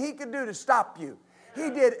everything He could do to stop you. He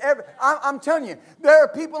did I'm telling you, there are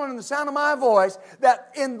people in the sound of my voice that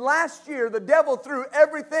in last year the devil threw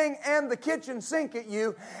everything and the kitchen sink at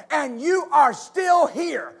you, and you are still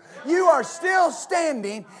here. You are still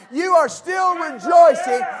standing. You are still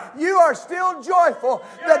rejoicing. You are still joyful.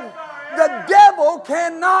 The devil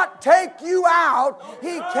cannot take you out.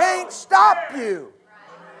 He can't stop you.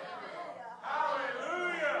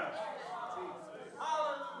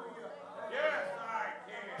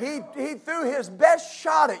 He threw his best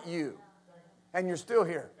shot at you, and you're still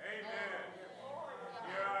here.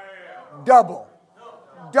 Double.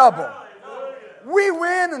 Double. We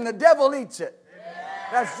win and the devil eats it.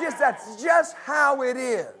 That's just how it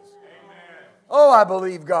is. Oh, I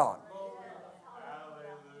believe God.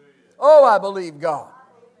 Oh, I believe God.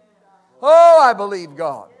 Oh, I believe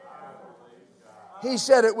God. He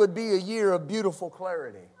said it would be a year of beautiful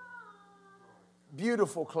clarity.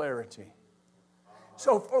 Beautiful clarity.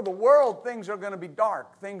 So for the world, things are going to be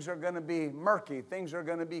dark. Things are going to be murky. Things are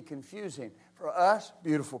going to be confusing. For us,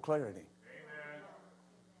 beautiful clarity. Amen.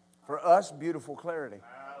 For us, beautiful clarity.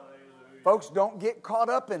 Hallelujah. Folks, don't get caught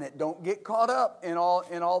up in it. Don't get caught up in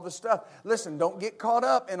all the stuff. Listen, don't get caught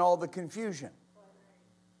up in all the confusion.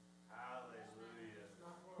 Hallelujah.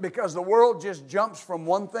 Because the world just jumps from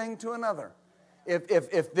one thing to another.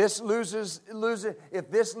 If this loses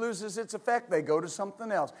its effect, they go to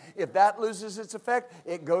something else. If that loses its effect,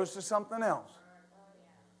 it goes to something else.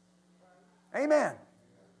 Amen.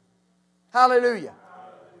 Hallelujah.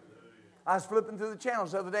 I was flipping through the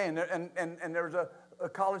channels the other day, and there was a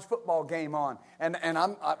college football game on, and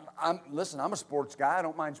listen, I'm a sports guy. I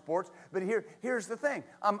don't mind sports, but here's the thing.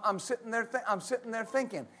 I'm sitting there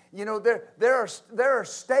thinking, you know, there are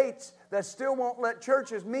states that still won't let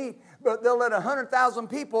churches meet, but they'll let 100,000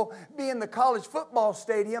 people be in the college football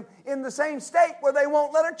stadium in the same state where they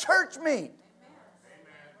won't let a church meet. Amen.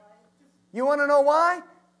 You want to know why?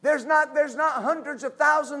 There's not hundreds of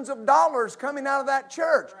thousands of dollars coming out of that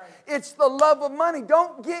church. It's the love of money.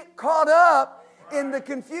 Don't get caught up in the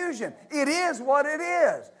confusion. It is what it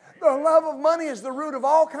is. The love of money is the root of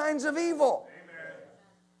all kinds of evil. Amen.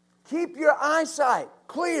 Keep your eyesight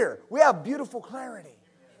clear. We have beautiful clarity.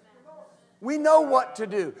 We know what to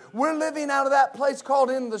do. We're living out of that place called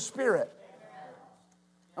in the Spirit.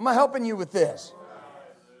 Am I helping you with this?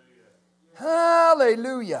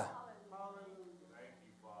 Hallelujah.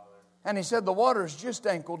 And he said the water is just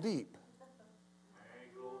ankle deep.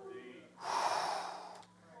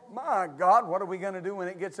 My God, what are we going to do when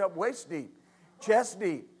it gets up waist deep, chest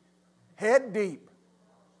deep, head deep?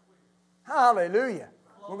 Hallelujah.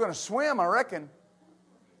 We're going to swim, I reckon.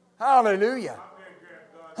 Hallelujah.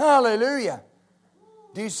 Hallelujah.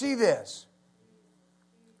 Do you see this?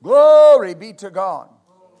 Glory be to God.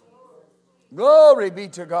 Glory be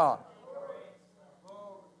to God.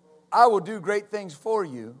 I will do great things for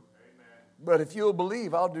you, but if you'll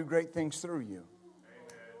believe, I'll do great things through you.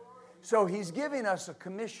 So he's giving us a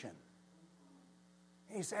commission.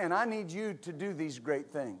 He's saying, I need you to do these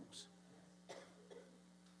great things.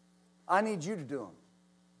 I need you to do them.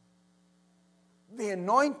 The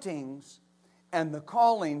anointings and the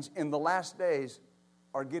callings in the last days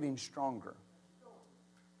are getting stronger.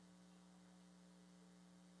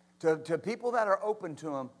 To people that are open to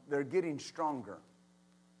them, they're getting stronger.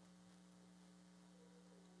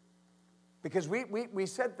 Because we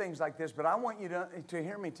said things like this, but I want you to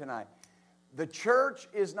hear me tonight. The church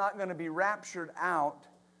is not going to be raptured out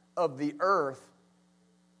of the earth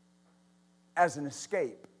as an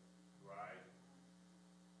escape. Right.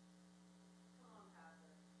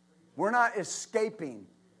 We're not escaping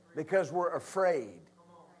because we're afraid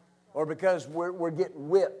or because we're getting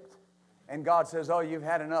whipped. And God says, oh, you've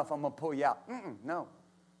had enough, I'm going to pull you out.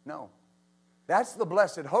 No. That's the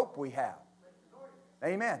blessed hope we have.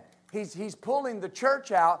 Amen. He's pulling the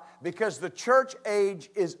church out because the church age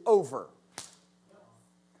is over.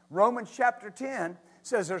 Romans chapter 10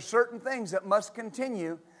 says there are certain things that must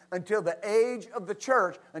continue until the age of the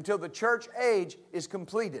church, until the church age is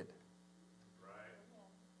completed.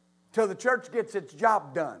 Till the church gets its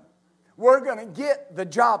job done. We're going to get the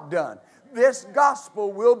job done. This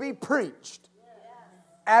gospel will be preached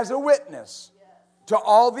as a witness to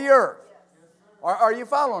all the earth. Are you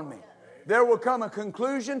following me? There will come a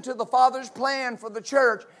conclusion to the Father's plan for the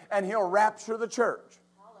church, and He'll rapture the church.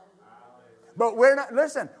 But we're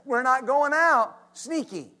not going out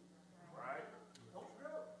sneaky.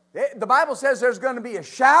 The Bible says there's going to be a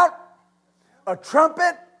shout, a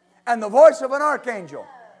trumpet, and the voice of an archangel.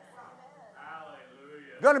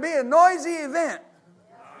 Going to be a noisy event.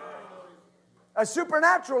 A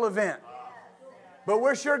supernatural event. But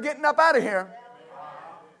we're sure getting up out of here.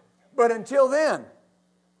 But until then,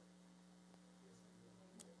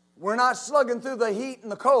 we're not slugging through the heat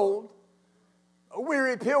and the cold, a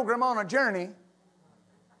weary pilgrim on a journey.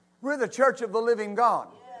 We're the church of the living God.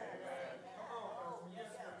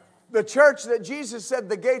 The church that Jesus said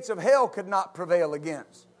the gates of hell could not prevail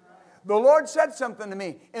against. The Lord said something to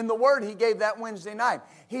me in the word He gave that Wednesday night.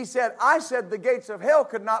 He said, I said the gates of hell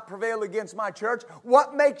could not prevail against my church.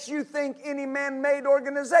 What makes you think any man-made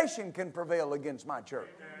organization can prevail against my church?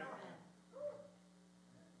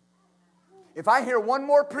 If I hear one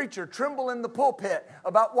more preacher tremble in the pulpit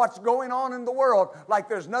about what's going on in the world, like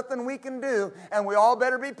there's nothing we can do, and we all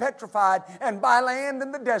better be petrified and buy land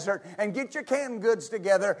in the desert and get your canned goods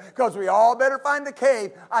together because we all better find a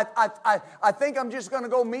cave, I think I'm just going to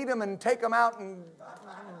go meet them and take them out and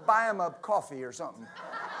buy them a coffee or something.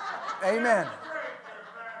 Amen.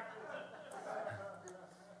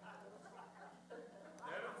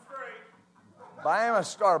 Buy him a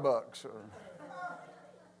Starbucks.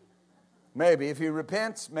 Maybe. If he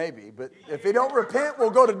repents, maybe. But if he don't repent,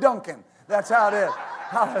 we'll go to Dunkin'. That's how it is.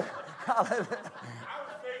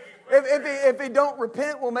 If he don't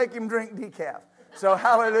repent, we'll make him drink decaf. So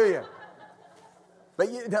hallelujah. But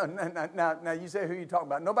now you say who you talking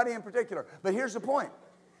about. Nobody in particular. But here's the point.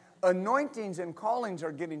 Anointings and callings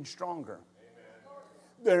are getting stronger.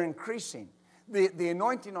 They're increasing. The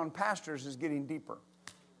anointing on pastors is getting deeper.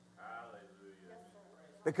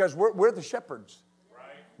 Because we're the shepherds.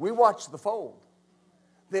 We watch the fold.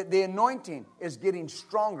 The anointing is getting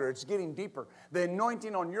stronger. It's getting deeper. The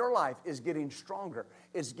anointing on your life is getting stronger.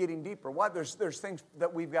 It's getting deeper. Why? There's things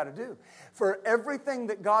that we've got to do. For everything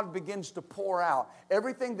that God begins to pour out,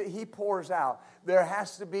 everything that He pours out, there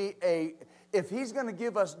has to be if He's going to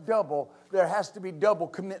give us double, there has to be double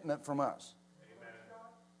commitment from us. Amen.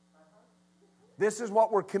 This is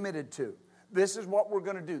what we're committed to. This is what we're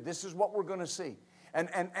going to do. This is what we're going to see.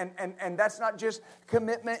 And that's not just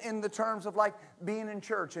commitment in the terms of like being in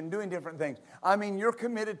church and doing different things. I mean, you're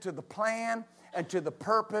committed to the plan and to the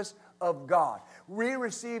purpose of God. We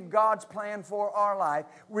receive God's plan for our life.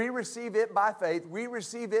 We receive it by faith. We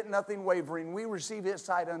receive it nothing wavering. We receive it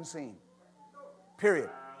sight unseen. Period.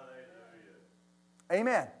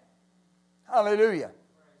 Amen. Hallelujah.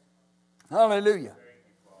 Hallelujah.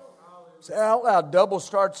 Say out loud, double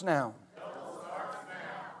starts now.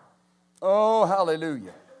 Oh,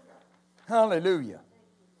 hallelujah. Hallelujah.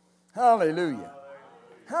 Hallelujah.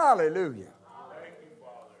 Hallelujah.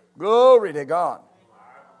 Glory to God.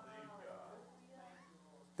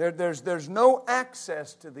 There's no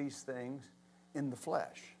access to these things in the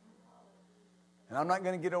flesh. And I'm not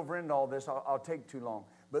going to get over into all this. I'll take too long.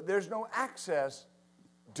 But there's no access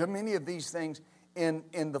to many of these things in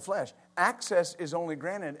the flesh. Access is only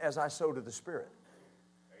granted as I sow to the Spirit.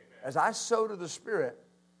 As I sow to the Spirit,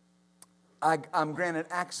 I'm granted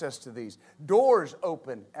access to these. Doors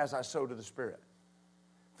open as I sow to the Spirit.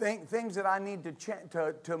 Things that I need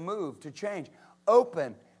to move, to change,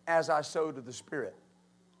 open as I sow to the Spirit.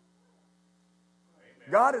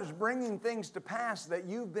 Amen. God is bringing things to pass that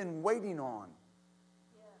you've been waiting on.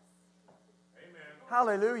 Yes. Amen.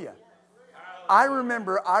 Hallelujah. I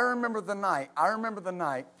remember the night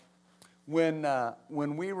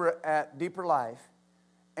when we were at Deeper Life,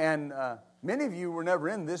 and many of you were never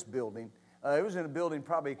in this building. It was in a building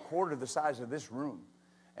probably a quarter the size of this room,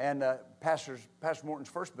 and Pastor Morton's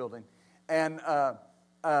first building. And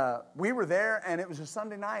we were there, and it was a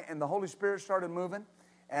Sunday night, and the Holy Spirit started moving,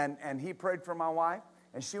 and He prayed for my wife,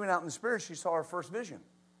 and she went out in the Spirit. She saw her first vision.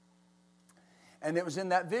 And it was in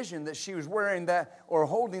that vision that she was wearing that or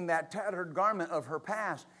holding that tattered garment of her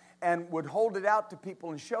past and would hold it out to people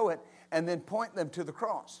and show it and then point them to the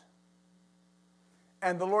cross.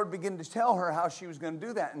 And the Lord began to tell her how she was going to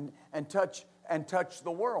do that and touch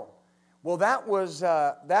the world. Well, that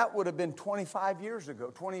would have been 25 years ago,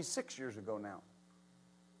 26 years ago now.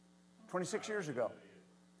 26 years ago.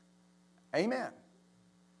 Amen.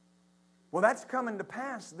 Well, that's coming to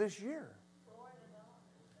pass this year.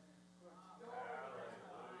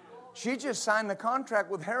 She just signed the contract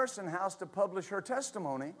with Harrison House to publish her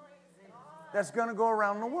testimony that's going to go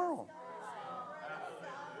around the world.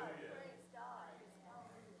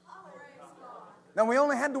 Now, we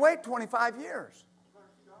only had to wait 25 years.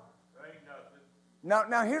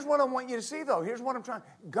 Now, here's what I want you to see, though. Here's what I'm trying.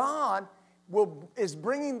 God is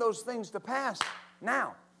bringing those things to pass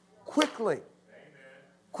now, quickly.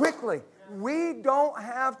 Quickly. We don't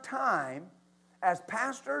have time as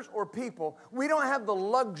pastors or people. We don't have the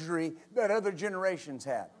luxury that other generations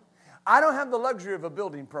had. I don't have the luxury of a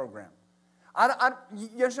building program. You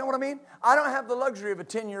understand what I mean? I don't have the luxury of a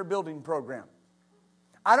 10-year building program.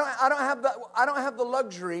 I don't have the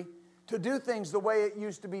luxury to do things the way it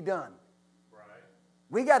used to be done. Right.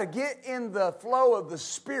 We got to get in the flow of the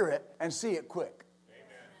Spirit and see it quick. Amen.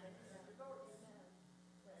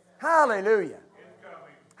 Hallelujah.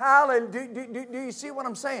 Hallelujah. Do you see what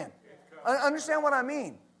I'm saying? Understand what I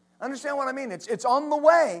mean? Understand what I mean? It's on the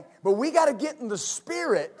way, but we got to get in the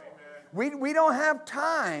Spirit. We don't have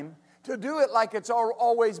time to do it like it's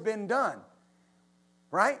always been done.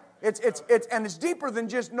 Right? It's deeper than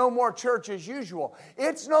just no more church as usual.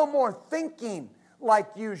 It's no more thinking like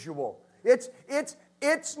usual.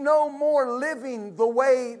 It's no more living the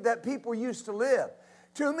way that people used to live.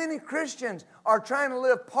 Too many Christians are trying to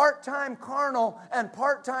live part-time carnal and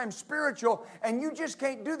part-time spiritual, and you just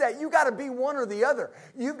can't do that. You got to be one or the other.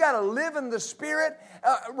 You've got to live in the Spirit,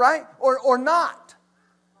 right, or not.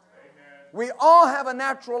 Amen. We all have a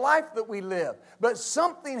natural life that we live, but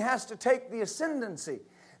something has to take the ascendancy.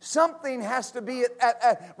 Something has to be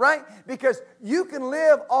right? Because you can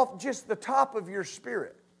live off just the top of your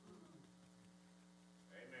spirit.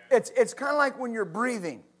 Amen. It's kind of like when you're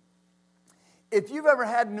breathing. If you've ever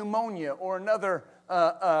had pneumonia or another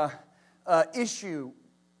issue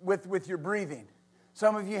with your breathing,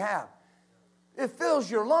 some of you have, it fills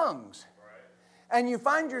your lungs. Right. And you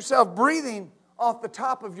find yourself breathing off the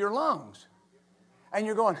top of your lungs. And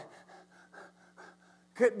you're going,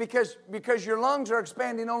 because your lungs are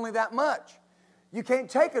expanding only that much. You can't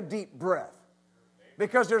take a deep breath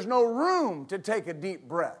because there's no room to take a deep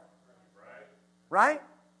breath. Right?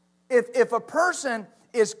 If a person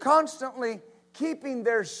is constantly keeping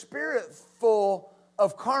their spirit full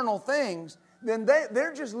of carnal things, then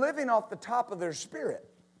they're just living off the top of their spirit.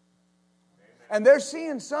 And they're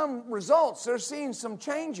seeing some results. They're seeing some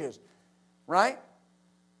changes. Right?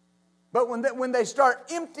 But when they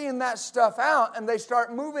start emptying that stuff out and they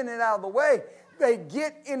start moving it out of the way, they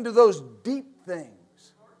get into those deep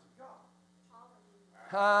things.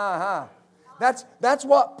 That's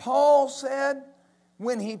what Paul said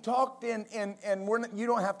when he talked you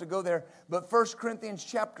don't have to go there, but 1 Corinthians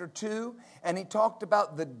chapter 2, and he talked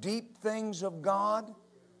about the deep things of God.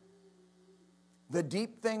 The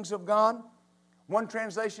deep things of God. One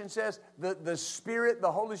translation says the Spirit,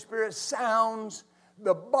 the Holy Spirit sounds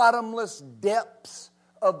the bottomless depths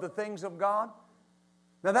of the things of God.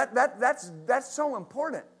 Now that's so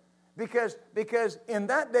important because in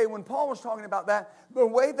that day when Paul was talking about that, the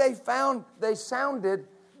way they sounded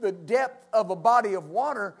the depth of a body of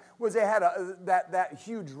water was they had that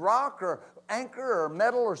huge rock or anchor or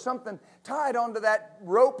metal or something tied onto that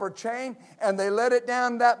rope or chain, and they let it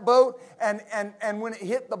down that boat, and when it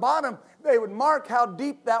hit the bottom, they would mark how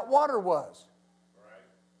deep that water was.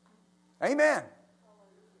 Right. Amen.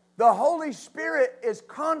 The Holy Spirit is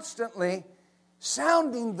constantly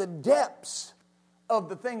sounding the depths of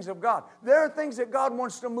the things of God. There are things that God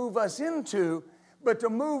wants to move us into, but to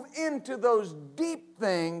move into those deep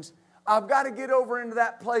things, I've got to get over into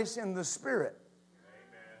that place in the Spirit.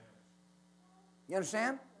 Amen. You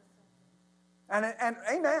understand? And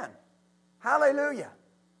amen. Hallelujah.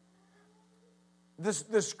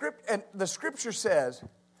 The Scripture says,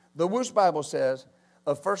 the Wuest Bible says,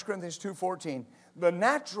 of 1 Corinthians 2:14, the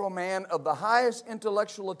natural man of the highest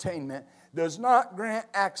intellectual attainment does not grant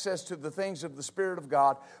access to the things of the Spirit of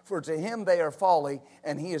God, for to him they are folly,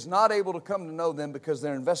 and he is not able to come to know them because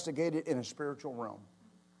they're investigated in a spiritual realm.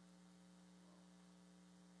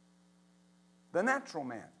 The natural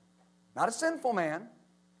man. Not a sinful man.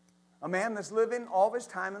 A man that's living all of his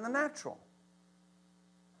time in the natural.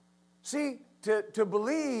 See, to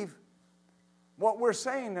believe what we're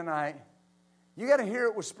saying tonight, you got to hear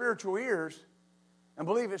it with spiritual ears and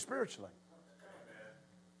believe it spiritually.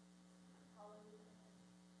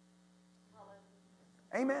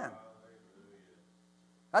 Amen.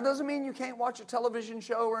 That doesn't mean you can't watch a television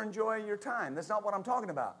show or enjoy your time. That's not what I'm talking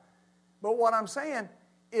about. But what I'm saying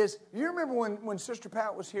is, you remember when Sister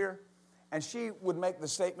Pat was here and she would make the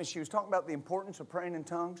statement, she was talking about the importance of praying in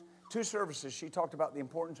tongues. 2 services, she talked about the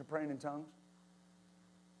importance of praying in tongues.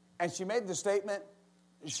 And she made the statement,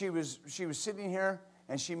 she was sitting here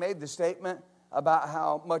and she made the statement about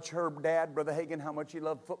how much her dad, Brother Hagin, how much he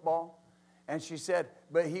loved football. And she said,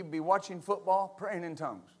 but he'd be watching football, praying in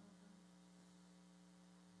tongues.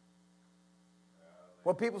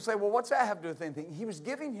 Well, people say, well, what's that have to do with anything? He was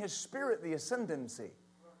giving his spirit the ascendancy.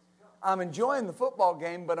 I'm enjoying the football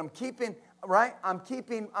game, but I'm keeping one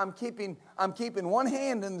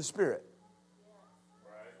hand in the spirit.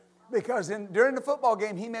 Because during the football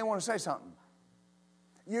game, he may want to say something.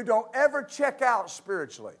 You don't ever check out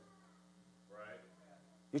spiritually.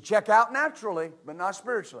 You check out naturally, but not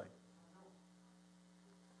spiritually.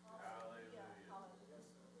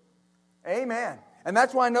 Amen. And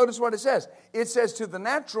that's why I notice what it says. It says to the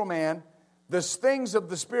natural man, the things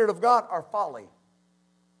of the Spirit of God are folly.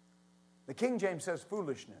 The King James says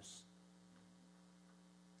foolishness.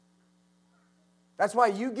 That's why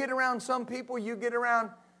you get around some people, you get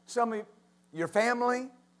around some of your family,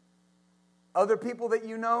 other people that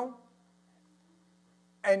you know,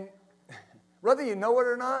 and whether you know it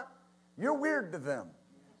or not, you're weird to them.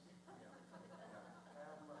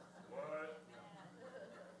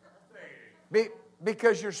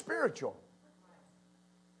 Because you're spiritual.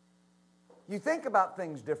 You think about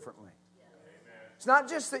things differently. It's not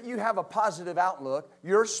just that you have a positive outlook.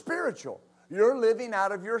 You're spiritual. You're living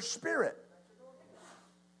out of your spirit.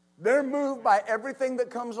 They're moved by everything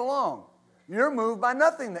that comes along. You're moved by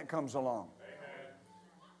nothing that comes along.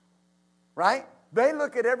 Right? They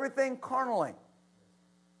look at everything carnally.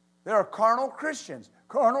 There are carnal Christians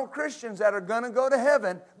that are going to go to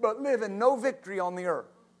heaven but live in no victory on the earth.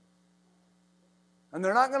 And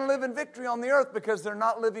they're not going to live in victory on the earth because they're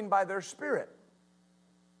not living by their Spirit.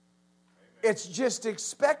 It's just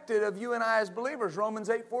expected of you and I as believers. Romans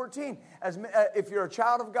 8:14. If you're a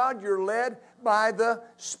child of God, you're led by the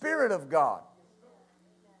Spirit of God.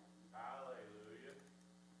 Hallelujah.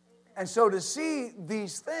 And so to see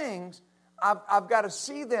these things, I've got to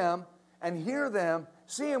see them and hear them,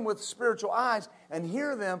 see them with spiritual eyes and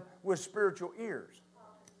hear them with spiritual ears.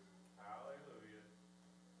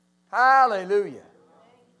 Hallelujah. Hallelujah.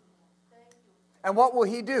 And what will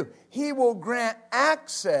He do? He will grant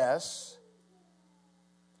access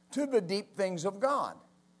to the deep things of God.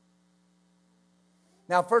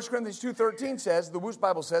 Now, 1 Corinthians 2:13 says, the Wuest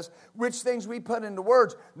Bible says, which things we put into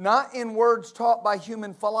words, not in words taught by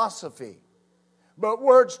human philosophy, but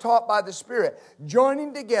words taught by the Spirit,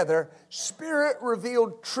 joining together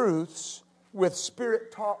Spirit-revealed truths with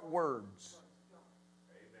Spirit-taught words.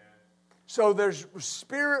 Amen. So there's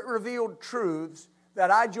Spirit-revealed truths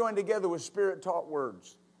that I join together with Spirit-taught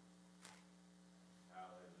words.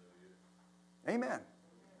 Hallelujah. Amen.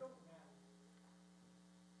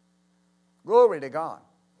 Glory to God.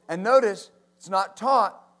 And notice, it's not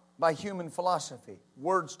taught by human philosophy.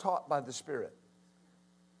 Words taught by the Spirit.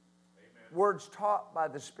 Amen. Words taught by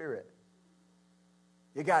the Spirit.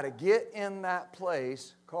 You got to get in that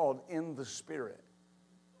place called in the Spirit,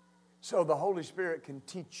 so the Holy Spirit can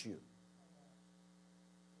teach you.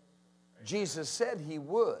 Jesus said He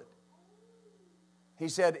would. He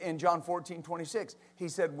said in John 14:26, He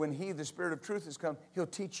said, when He, the Spirit of truth, has come, He'll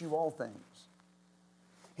teach you all things.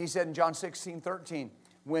 He said in John 16:13,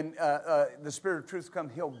 when the Spirit of truth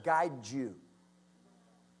comes, He'll guide you.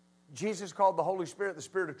 Jesus called the Holy Spirit the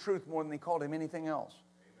Spirit of truth more than He called Him anything else.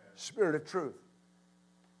 Amen. Spirit of truth.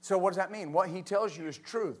 So what does that mean? What He tells you is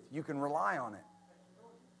truth. You can rely on it.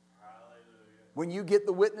 Hallelujah. When you get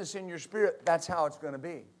the witness in your spirit, that's how it's going to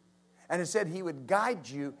be. And it said He would guide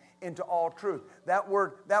you into all truth. That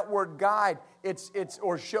word guide, it's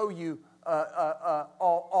or show you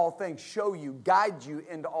all things, show you, guide you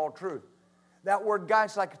into all truth. That word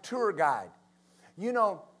guide's like a tour guide. You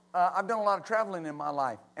know, I've done a lot of traveling in my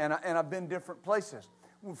life, and I've been different places.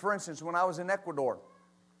 For instance, when I was in Ecuador,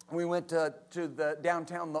 we went to the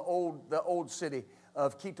downtown, the old city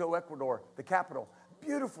of Quito, Ecuador, the capital.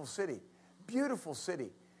 Beautiful city, beautiful city.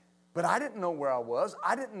 But I didn't know where I was.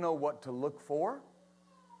 I didn't know what to look for.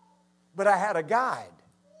 But I had a guide.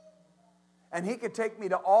 And he could take me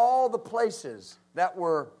to all the places that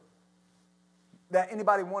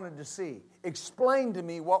anybody wanted to see. Explain to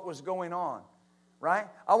me what was going on. Right?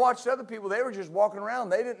 I watched other people, they were just walking around.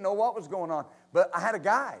 They didn't know what was going on. But I had a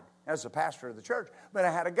guide as a pastor of the church. But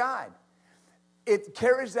I had a guide. It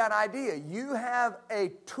carries that idea. You have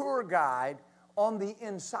a tour guide on the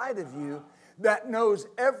inside of you that knows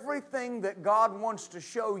everything that God wants to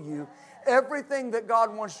show you, everything that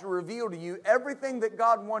God wants to reveal to you, everything that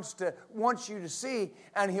God wants you to see,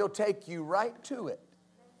 and He'll take you right to it.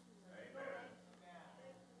 Amen.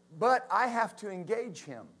 But I have to engage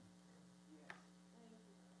Him.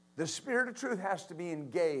 The Spirit of truth has to be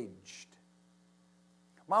engaged.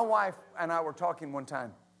 My wife and I were talking one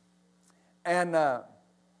time, and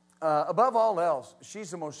above all else,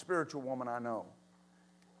 she's the most spiritual woman I know.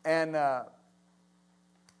 And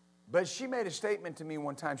but she made a statement to me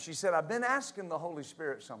one time. She said, I've been asking the Holy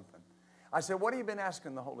Spirit something. I said, what have you been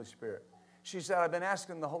asking the Holy Spirit? She said, I've been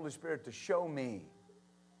asking the Holy Spirit to show me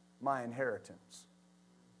my inheritance.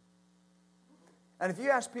 And if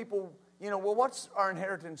you ask people, well, what's our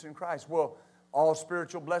inheritance in Christ? Well, all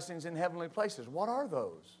spiritual blessings in heavenly places. What are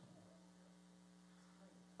those?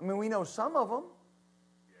 I mean, we know some of them.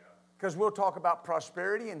 Because we'll talk about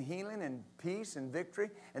prosperity and healing and peace and victory.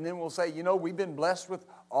 And then we'll say, we've been blessed with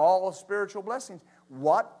all spiritual blessings.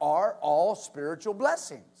 What are all spiritual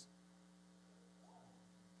blessings?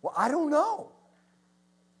 Well, I don't know.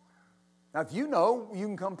 Now, if you know, you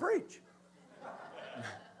can come preach.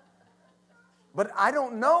 But I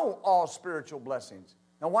don't know all spiritual blessings.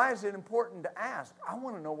 Now, why is it important to ask? I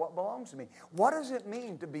want to know what belongs to me. What does it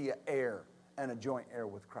mean to be an heir and a joint heir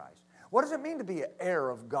with Christ? What does it mean to be an heir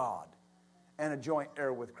of God and a joint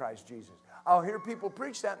heir with Christ Jesus? I'll hear people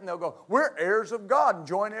preach that and they'll go, we're heirs of God and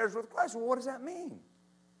joint heirs with Christ. Well, what does that mean?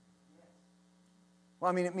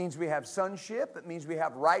 Well, it means we have sonship. It means we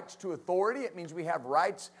have rights to authority. It means we have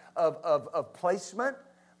rights of placement.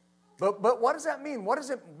 But what does that mean? What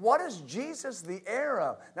is Jesus the heir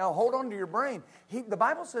of? Now, hold on to your brain. The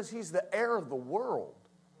Bible says He's the heir of the world.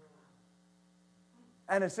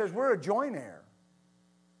 And it says we're a joint heir.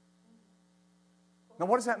 Now,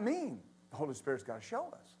 what does that mean? The Holy Spirit's got to show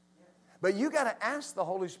us. But you got to ask the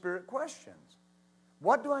Holy Spirit questions.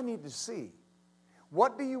 What do I need to see?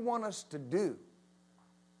 What do you want us to do?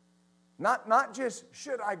 Not just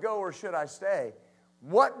should I go or should I stay.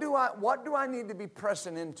 What do I need to be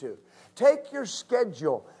pressing into? Take your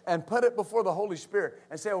schedule and put it before the Holy Spirit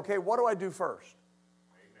and say, okay, what do I do first?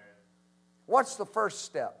 Amen. What's the first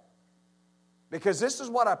step? Because this is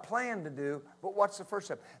what I plan to do, but what's the first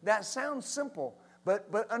step? That sounds simple, but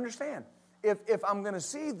understand, if I'm going to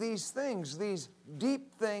see these things, these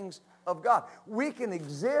deep things of God, we can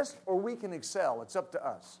exist or we can excel. It's up to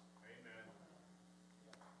us. Amen.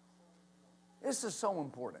 This is so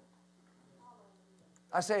important.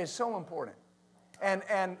 I say it's so important.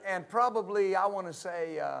 And probably I want to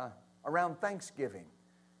say around Thanksgiving.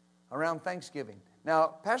 Around Thanksgiving. Now,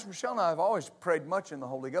 Pastor Michelle and I have always prayed much in the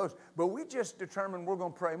Holy Ghost, but we just determined we're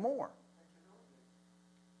going to pray more.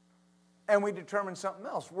 And we determined something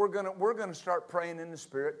else. We're going to start praying in the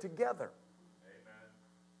Spirit together. Amen.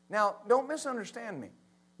 Now, don't misunderstand me.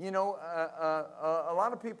 You know, a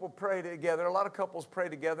lot of people pray together, a lot of couples pray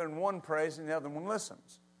together, and one prays and the other one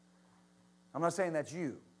listens. I'm not saying that's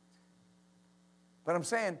you. But I'm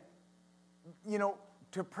saying, you know,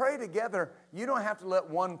 to pray together, you don't have to let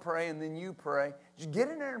one pray and then you pray. Just get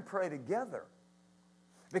in there and pray together.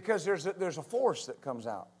 Because there's a force that comes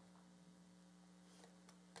out.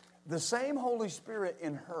 The same Holy Spirit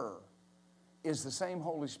in her is the same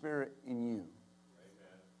Holy Spirit in you.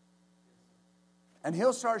 Amen. And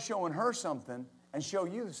He'll start showing her something and show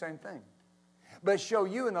you the same thing. But show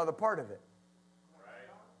you another part of it.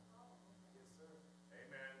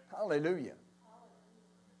 Hallelujah.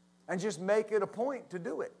 And just make it a point to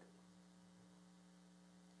do it.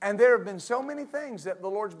 And there have been so many things that the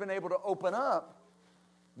Lord's been able to open up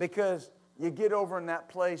because you get over in that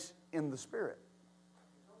place in the Spirit.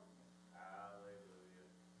 Hallelujah.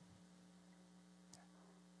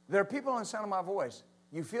 There are people on the sound of my voice.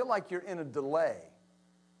 You feel like you're in a delay.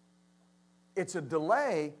 It's a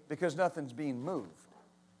delay because nothing's being moved.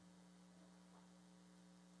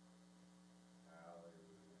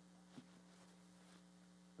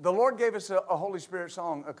 The Lord gave us a Holy Spirit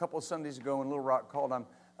song a couple of Sundays ago in Little Rock called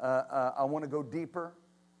I Want to Go Deeper.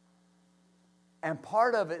 And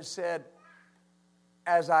part of it said,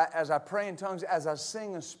 as I pray in tongues, as I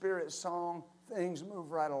sing a Spirit song, things move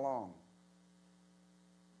right along.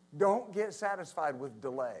 Don't get satisfied with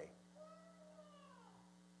delay.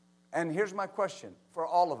 And here's my question for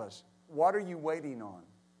all of us. What are you waiting on?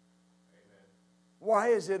 Amen. Why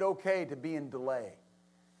is it okay to be in delay?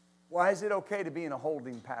 Why is it okay to be in a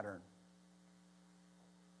holding pattern?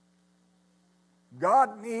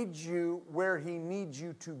 God needs you where He needs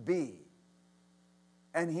you to be.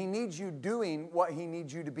 And He needs you doing what He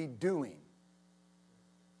needs you to be doing.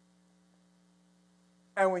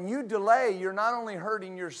 And when you delay, you're not only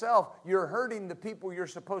hurting yourself, you're hurting the people you're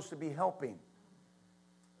supposed to be helping.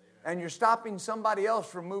 And you're stopping somebody else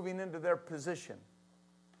from moving into their position.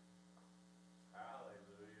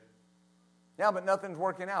 Yeah, but nothing's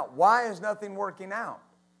working out. Why is nothing working out?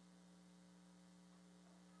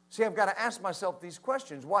 See, I've got to ask myself these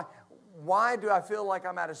questions. Why do I feel like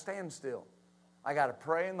I'm at a standstill? I got to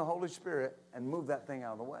pray in the Holy Spirit and move that thing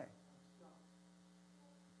out of the way.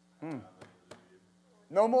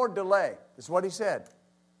 No more delay. That's what He said.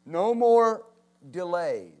 No more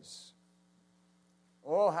delays.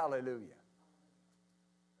 Oh, hallelujah.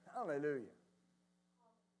 Hallelujah.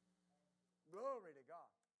 Glory to God.